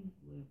pleased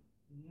with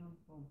the young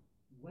folks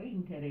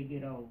waiting till they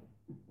get old.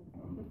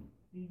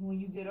 See,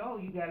 when you get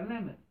old, you got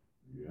limits.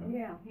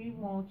 Yeah. He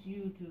wants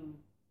you to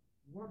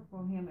work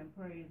for him and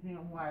praise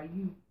him while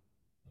you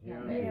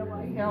got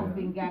health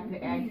and got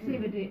the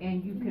activity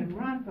and you can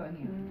run for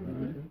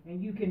him.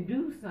 And you can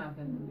do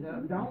something.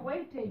 Don't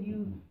wait till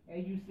you,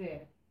 as you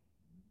said,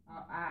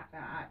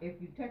 if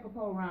you take a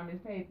poll around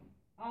this table,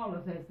 all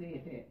of us have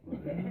said that.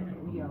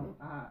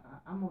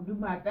 I'm going to do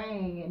my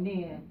thing and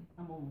then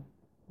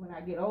when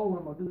I get old,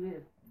 I'm going to do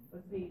this.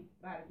 But see,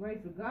 by the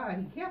grace of God,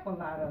 he kept a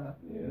lot of us,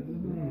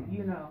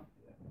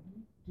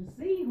 to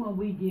see when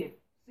we get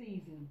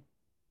seasoned,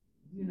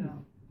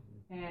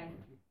 and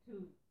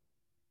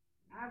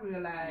I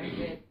realized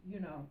that,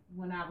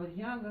 when I was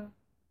younger,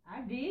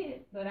 I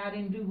did, but I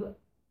didn't do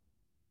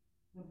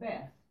the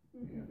best.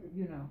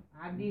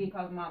 I did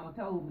because Mama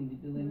told me to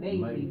do and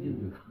made me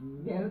do.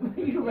 Yeah,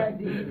 you right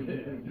there.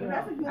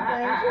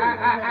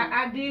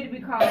 I did it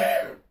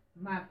because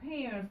my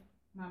parents,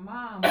 my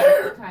mom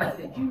was the type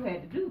that you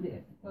had to do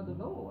this for the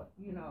Lord.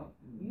 You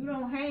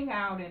don't hang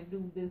out and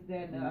do this,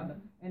 that, and the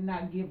other and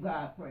not give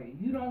God praise.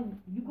 You go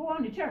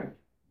on to church.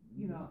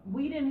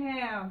 We didn't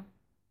have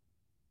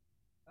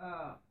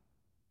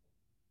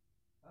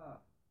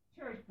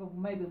church for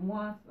maybe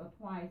once or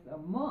twice a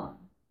month,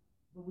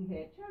 but we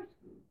had church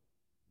school.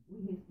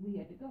 We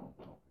had to go,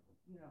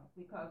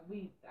 because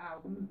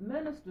our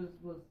ministers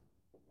was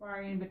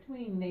far in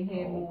between. They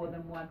had more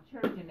than one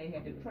church and they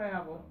had to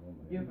travel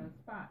different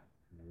spots.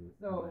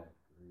 So,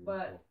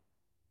 but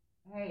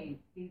hey,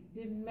 it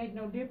didn't make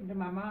no difference to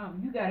my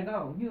mom. You gotta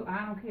go.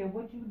 I don't care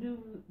what you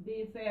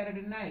did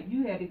Saturday night.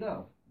 You had to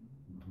go,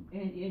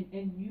 and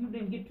you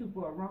didn't get too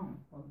far wrong.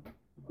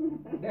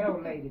 That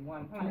old lady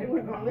one time. They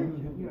weren't gonna let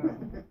you.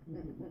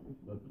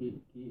 But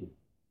kids,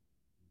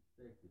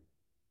 expect it.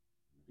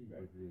 They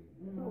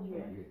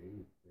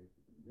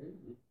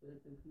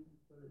expected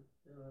people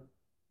for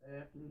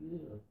after a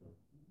year or so.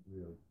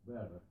 Real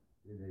better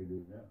than they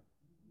do now.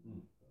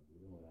 So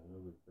they don't have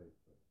no respect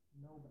for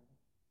nobody.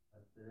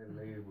 I said that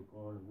lady was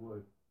going to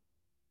work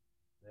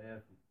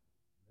last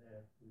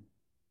week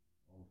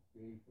on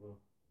Schaefer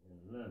in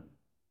London.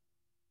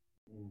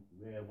 And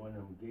we had one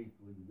of them gates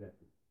where you got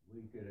to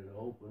wait till it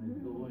open and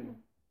go in.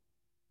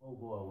 Oh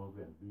boy, I was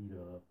getting beat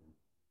up and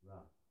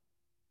rocked.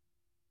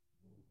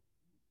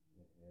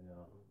 And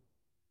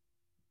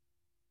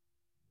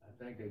I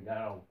think they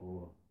got off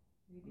for.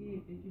 They did.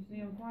 Did you see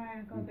them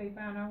crying because they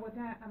found out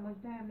how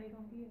much time they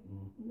gonna get?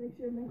 They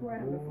should have been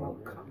crying before.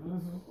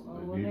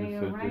 When they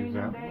arranged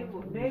them,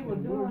 they were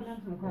doing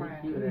them some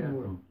crying. They should have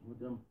some, with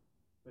them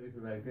places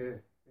like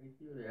that, they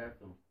should have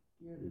some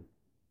security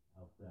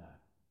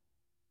outside.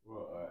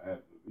 Well, I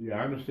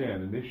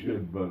understand, and they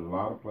should, but a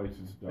lot of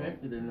places don't.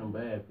 Especially in them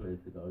bad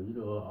places, because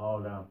all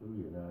down through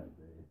here now is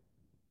bad.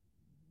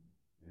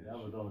 I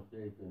was on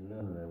stage in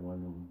London at one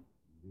of them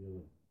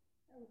buildings.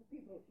 That was the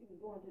people, she was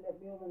going to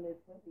that building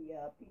that's for the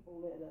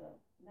people at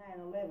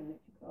 9/11 that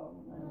you call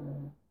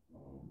them.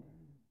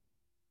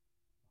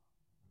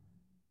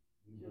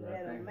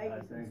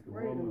 I think the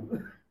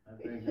woman, I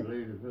think the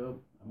lady's dad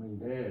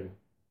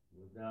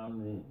was down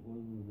in,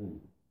 when he was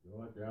in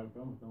Georgia,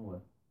 Alabama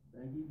somewhere. I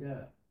think he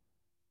died.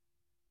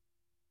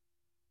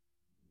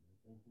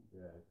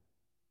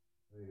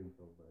 Hurt him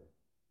so bad.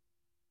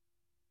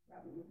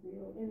 Probably was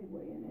ill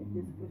anyway, and that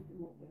just pushed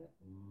him over there.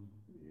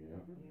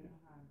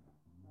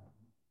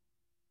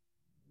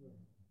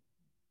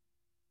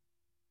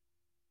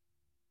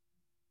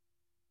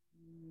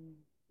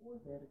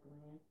 Fourth at a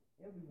glance,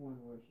 everyone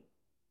worships.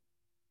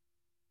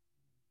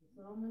 The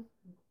psalmist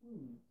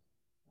concludes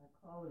by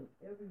calling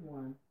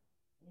everyone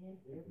and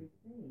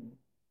everything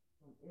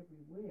from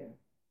everywhere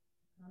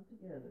to come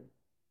together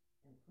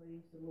and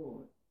praise the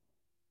Lord,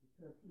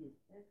 because he is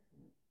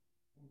excellent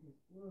and his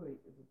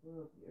glory is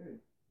above the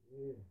earth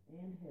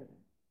and heaven.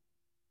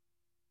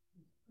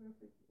 He's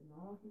perfect in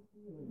all his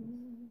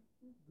dealings,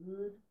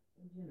 good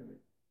and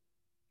generous.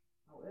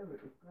 However,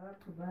 if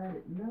God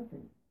provided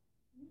nothing,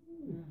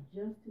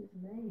 just his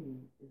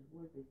name is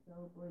worth a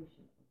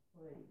celebration of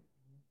praise.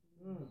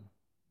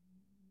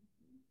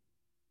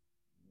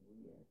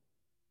 Yes.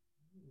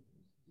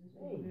 Just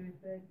for the very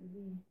fact that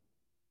he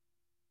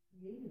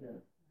created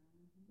us.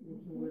 He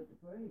can work the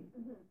praise.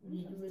 When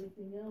you do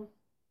anything else,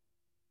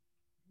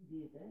 he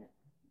did that.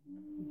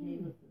 He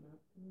gave us an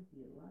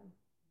opportunity at life,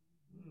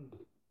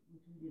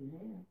 which we didn't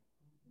have.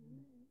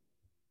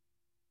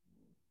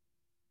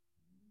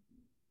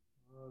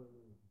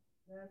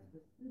 God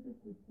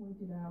specifically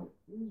pointed out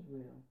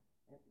Israel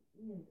at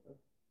the end of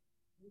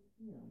this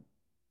hymn.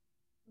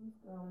 Some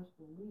scholars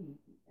believe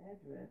the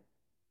address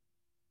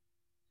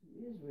to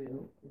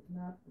Israel is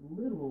not the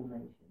literal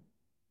nation,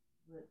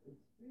 but a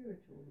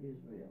spiritual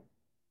Israel,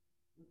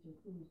 which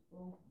includes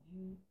both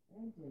Jew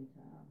and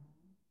Gentile,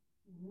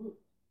 who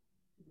looked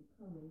to the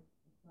coming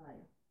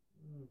Messiah.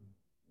 And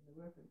the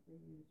reference they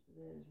use for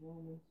that is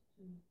Romans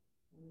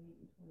 2:28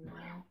 and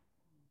 29.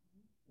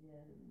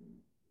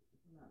 And if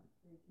I'm not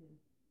mistaken,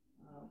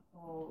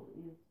 Paul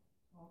is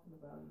talking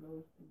about in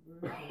those two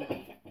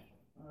verses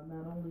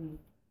not only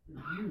the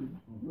Jew,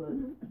 but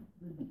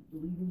the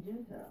believing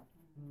Gentile.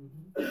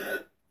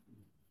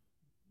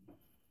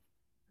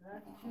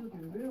 God's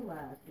children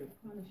realized their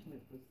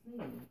punishment for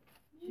sin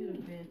should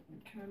have been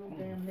eternal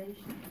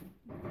damnation,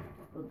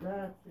 but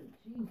God sent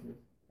Jesus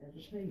as a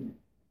payment.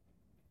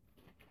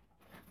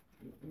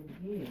 And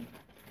again,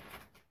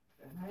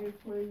 the highest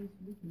praise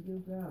we can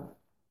give God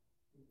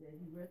is that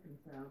He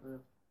reconciled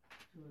us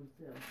to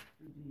Himself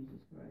through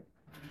Jesus Christ.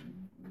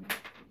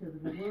 Because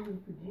if it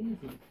wasn't for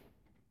Jesus,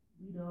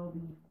 we'd all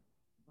be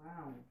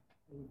bound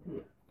to the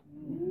pit.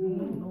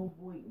 No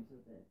avoidance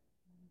of that.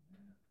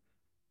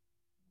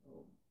 So,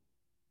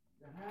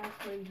 the highest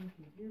praise we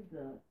can give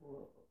God for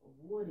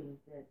avoiding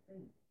that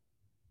fate,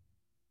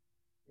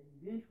 that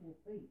eventual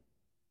fate,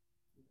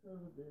 because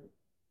of the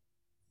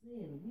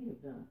sin we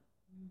have done,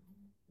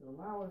 to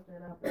allow us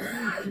that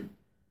opportunity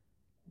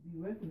to be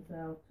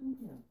reconciled to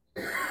Him,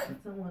 and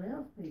someone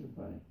else paid the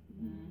price.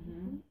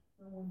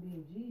 Someone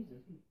being Jesus,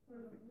 who's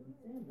perfect and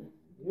sinless.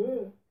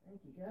 Thank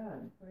you, God,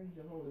 and praise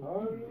your holy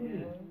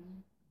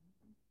name.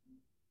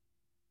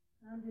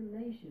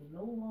 Condemnation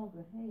no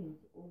longer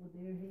hangs over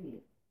their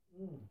heads.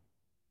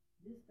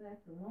 This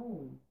fact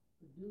alone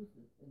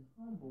produces an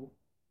humble,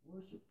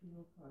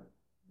 worship-filled heart.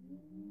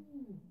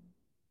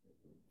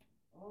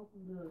 All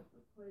through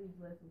the praise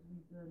lessons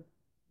we've done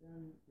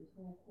this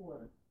whole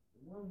quarter,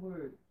 the one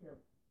word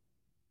kept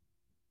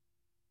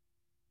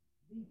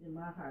beating in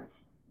my heart,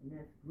 and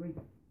that's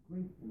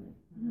gratefulness.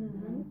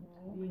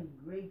 Being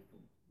grateful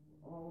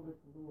for all that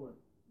the Lord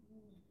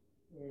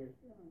has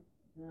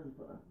done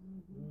for us.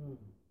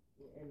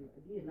 And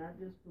again, not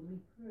just for me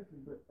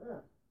personally, but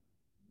us,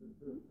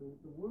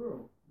 the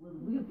world, whether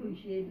we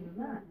appreciate it or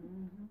not,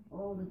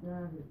 all that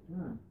God has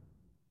done.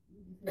 We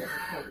just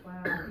have a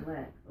profound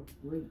lack of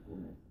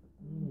gratefulness.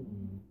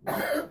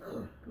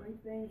 Great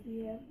things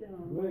He has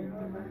done.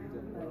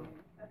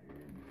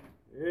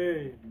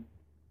 Hey.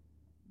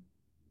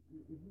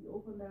 If we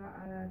opened our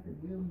eyes and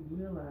really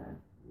realize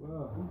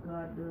what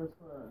God does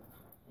for us,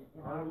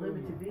 and our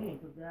limited being,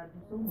 because God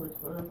does so much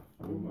for us,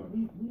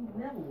 we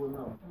never will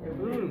know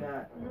everything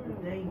God, the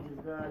dangers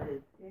God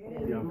has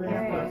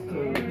blessed us to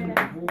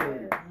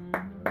avoid.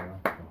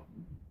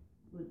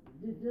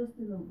 But just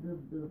in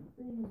the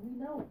things we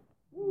know,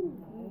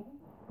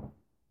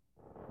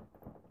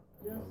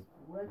 just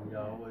what He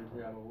always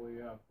have a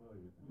way out for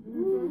you. I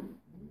remember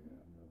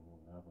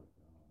when I was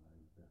I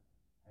used to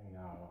hang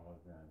out all the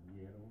time.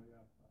 He had a way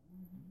out for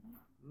me.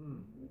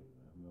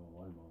 I remember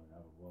one morning I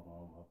was walking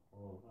home about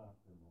 4 o'clock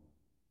in the morning.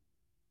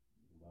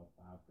 About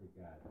 5 big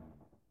guys come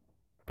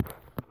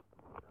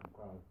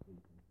across the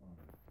street in front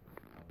of me.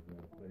 I was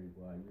going to say,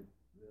 "Why you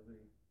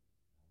really?"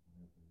 I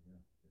went up to them.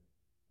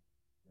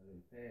 So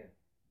they passed.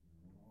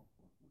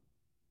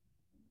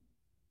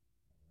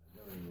 I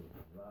know he was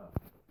alive.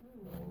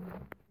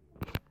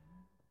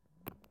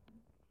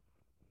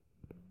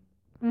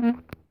 18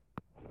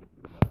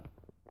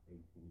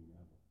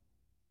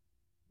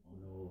 on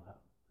the old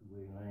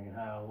two-way lane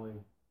highway,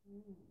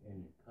 and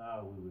the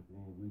car we was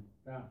in, we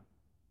stopped.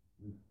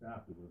 It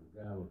was a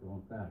guy was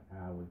on top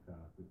highway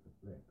car, just a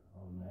flat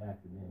car on the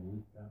accident.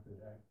 We stopped at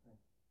the accident,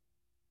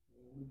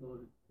 and we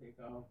go to take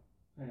off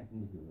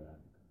transmission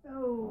out of the car.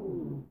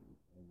 Oh.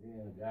 And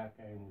then the guy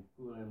came and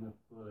pull him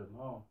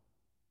off,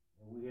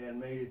 and we had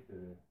made it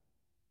to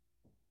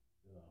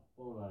the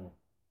 4 lane.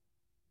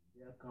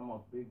 There come a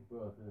big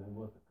bus and it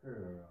was a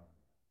curve on it.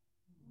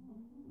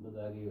 Look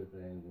like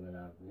everything went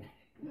out there.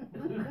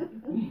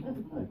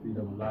 I see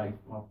them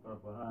lights pumped up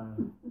behind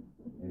him,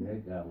 and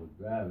that guy was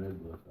driving that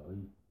bus, so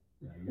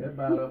he got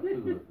about up to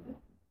us.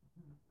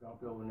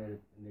 Dropped over in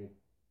that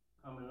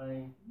common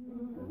lane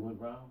and went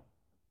round.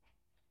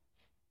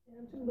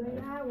 And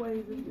 2-lane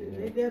highways,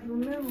 they just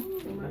remember.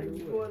 Somebody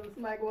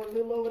going a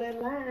little over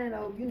that line,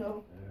 or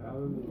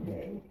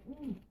Hey.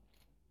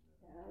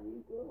 How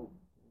you go?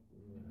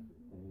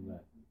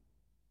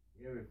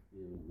 Every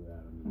skill was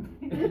out of me.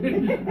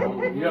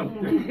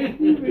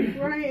 You be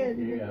praying,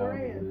 you be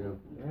praying.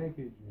 Thank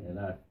you. And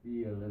I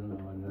still didn't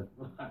know enough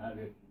about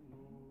it.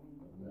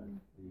 I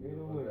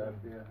was out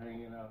there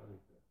hanging out.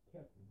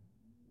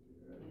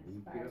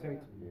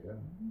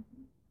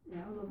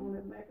 Yeah, I was on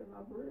that back of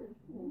my bridge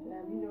one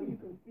time. You know, you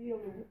can feel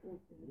the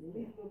little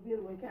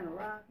bit when it kind of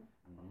rocking.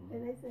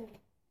 And they said,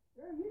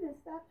 girl, you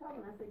didn't stop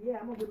talking. I said, yeah,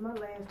 I'm going to get my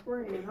last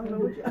spray. I don't know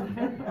what y'all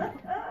yeah,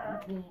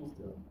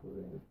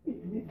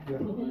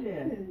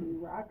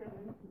 rocking.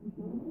 Thank you,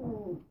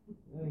 Jesus.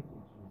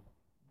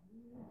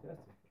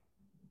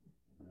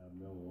 I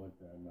remember one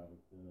time I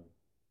was in a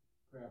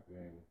crap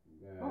game with some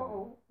guys.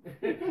 Oh.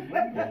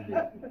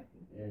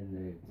 and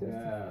the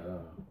guy,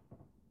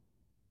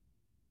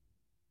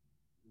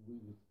 we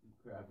was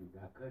crappy.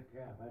 I cut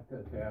calf. I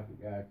cut calf the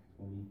guy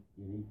when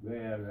he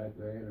grabbed right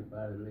there and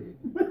by the leg.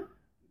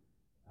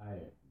 I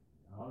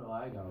don't know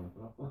how I got on the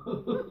floor.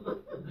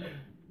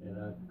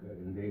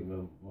 and they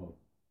were my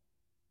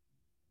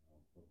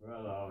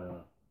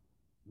brother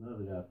and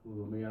another guy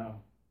pulled me out.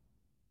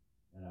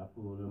 And I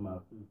pulled him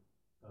out too.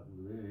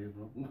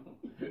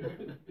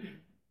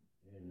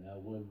 And I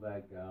went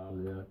back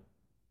down there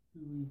 2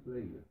 weeks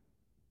later.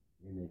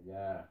 And the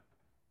guy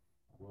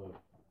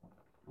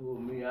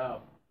pulled me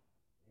out.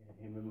 And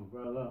him and my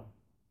brother,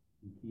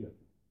 he killed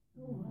me.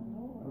 Oh, my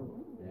Lord.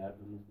 Stabbed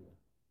him to death.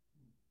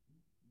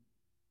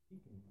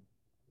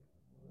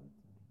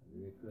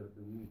 They cut it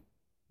to me.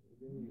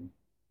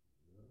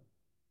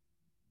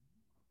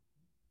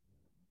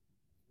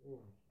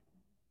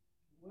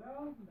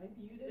 Well,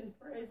 maybe you didn't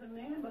praise him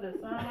then, but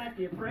it sounds like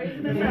you're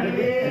praising him.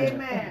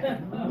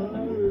 Amen.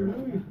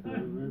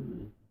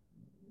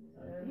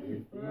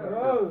 It's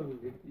still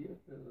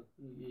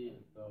 2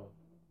 years, so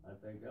I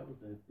think that was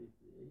in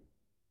 68.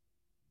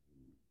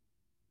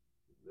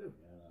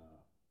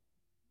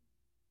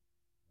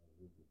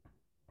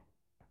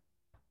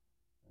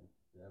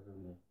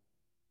 And,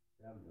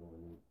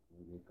 70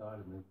 when they caught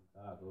him in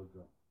Chicago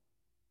drunk.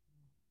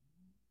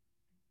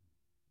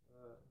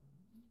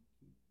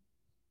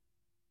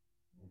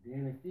 And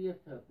then it still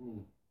took me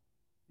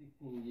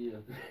 16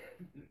 years to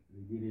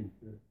get in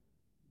church.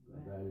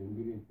 Because I didn't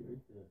get in church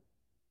till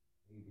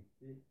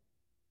 86.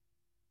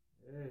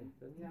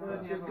 But you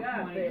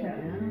got there.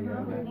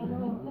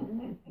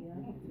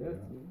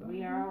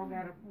 We all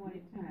got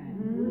appointed time.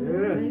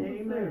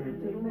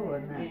 Amen. To the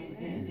Lord now.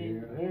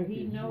 And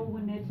he know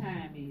when that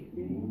time is.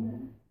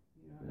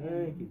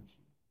 Thank you.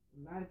 A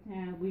lot of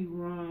times we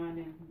run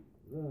and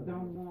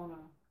don't want to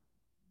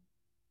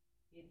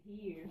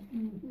adhere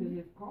to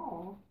his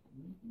call,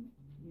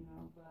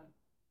 but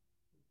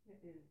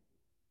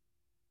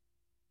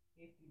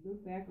if you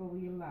look back over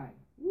your life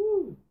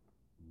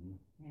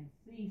and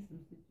see some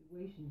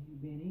situations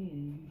you've been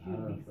in, and you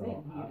shouldn't be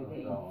sitting here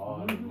today,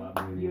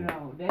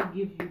 that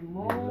gives you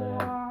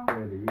more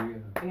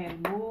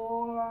and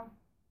more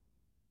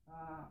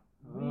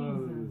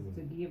reasons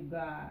to give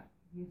God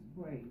his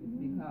praise,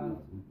 because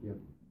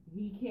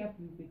he kept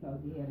you because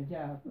he had a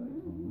job for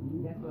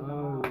you. That's what the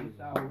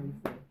psalmist always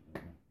said.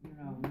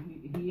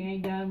 He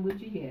ain't done what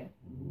you yet.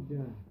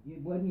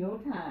 It wasn't your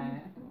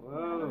time.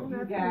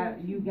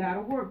 You got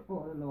to work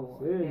for the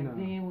Lord. And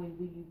then when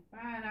you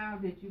find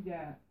out that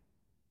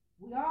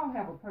we all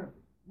have a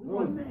purpose.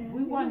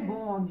 We weren't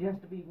born just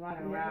to be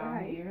running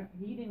around here.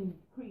 He didn't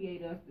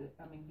create us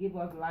give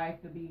us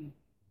life to be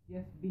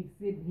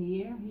sitting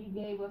here. He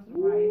gave us the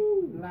right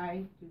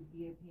life to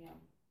give him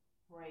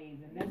praise.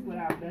 And that's what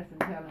our lesson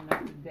telling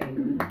us today.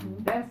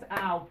 That's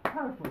our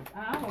purpose.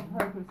 Our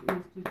purpose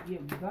is to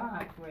give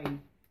God praise.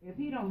 If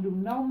he don't do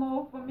no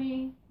more for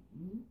me,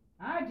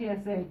 I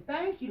just say,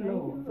 thank you,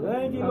 Lord.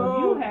 Thank you,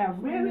 Lord. You have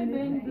really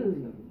been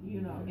good.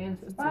 In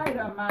spite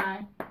of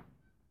my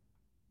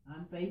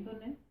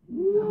unfaithfulness,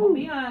 I'm going to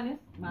be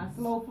honest, my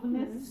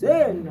slowfulness,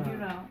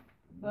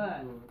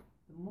 but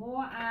the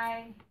more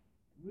I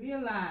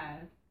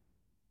realize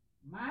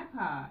my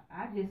part,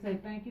 I just say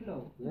thank you,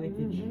 Lord. Thank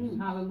you, Jesus.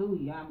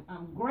 Hallelujah.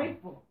 I'm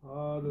grateful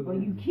for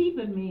you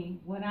keeping me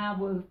when I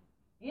was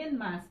in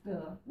my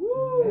stuff,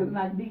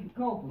 like Deacon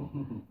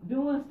Copeland,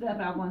 doing stuff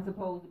I wasn't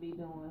supposed to be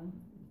doing.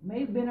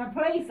 Maybe been a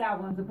place I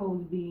wasn't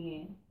supposed to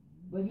be in,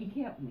 but he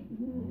kept me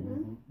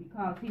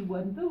because he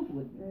wasn't through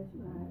with me. That's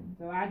right.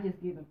 So I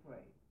just give him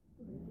praise.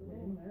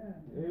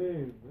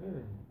 Amen.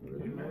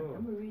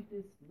 I'm going to read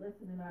this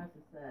lesson in our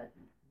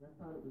society. I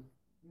thought it was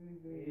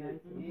very, very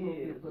nice and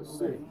appropriate for the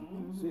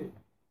lesson.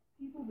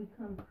 People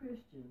become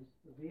Christians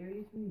for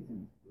various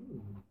reasons.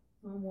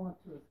 Some want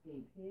to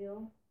escape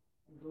hell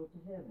and go to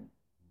heaven.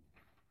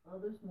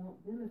 Others want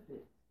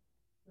benefits,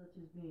 such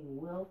as being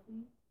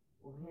wealthy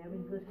or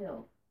having good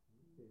health.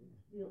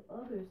 Still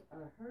others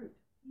are hurt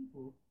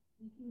people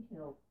seeking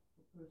help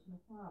for personal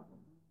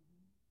problems.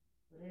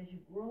 But as you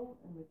grow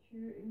and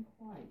mature in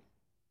Christ,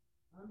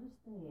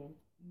 understand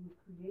you were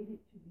created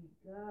to be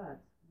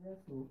God's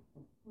vessel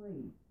of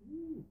praise,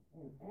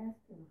 and ask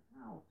him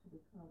how to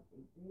become a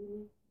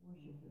daily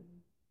worshiper.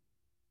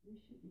 This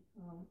should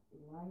become a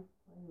life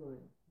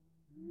priority.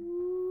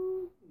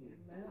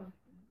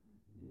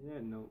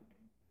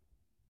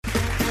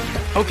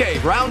 Okay,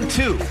 round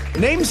two.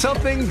 Name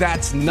something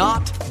that's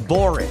not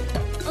boring.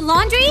 A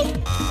laundry?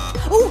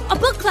 Ooh, a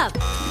book club.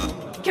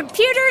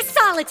 Computer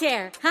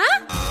solitaire,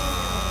 huh?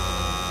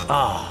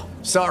 Ah,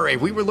 sorry,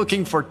 we were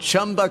looking for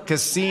Chumba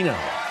Casino.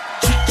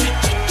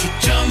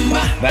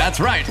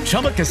 That's right.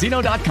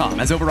 ChumbaCasino.com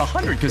has over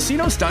 100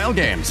 casino-style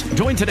games.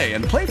 Join today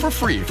and play for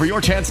free for your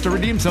chance to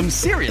redeem some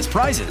serious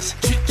prizes.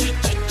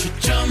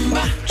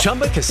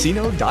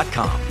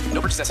 ChumbaCasino.com.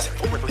 No purchase necessary.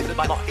 Void where prohibited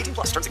by law. 18+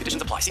 terms and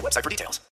conditions apply. See website for details.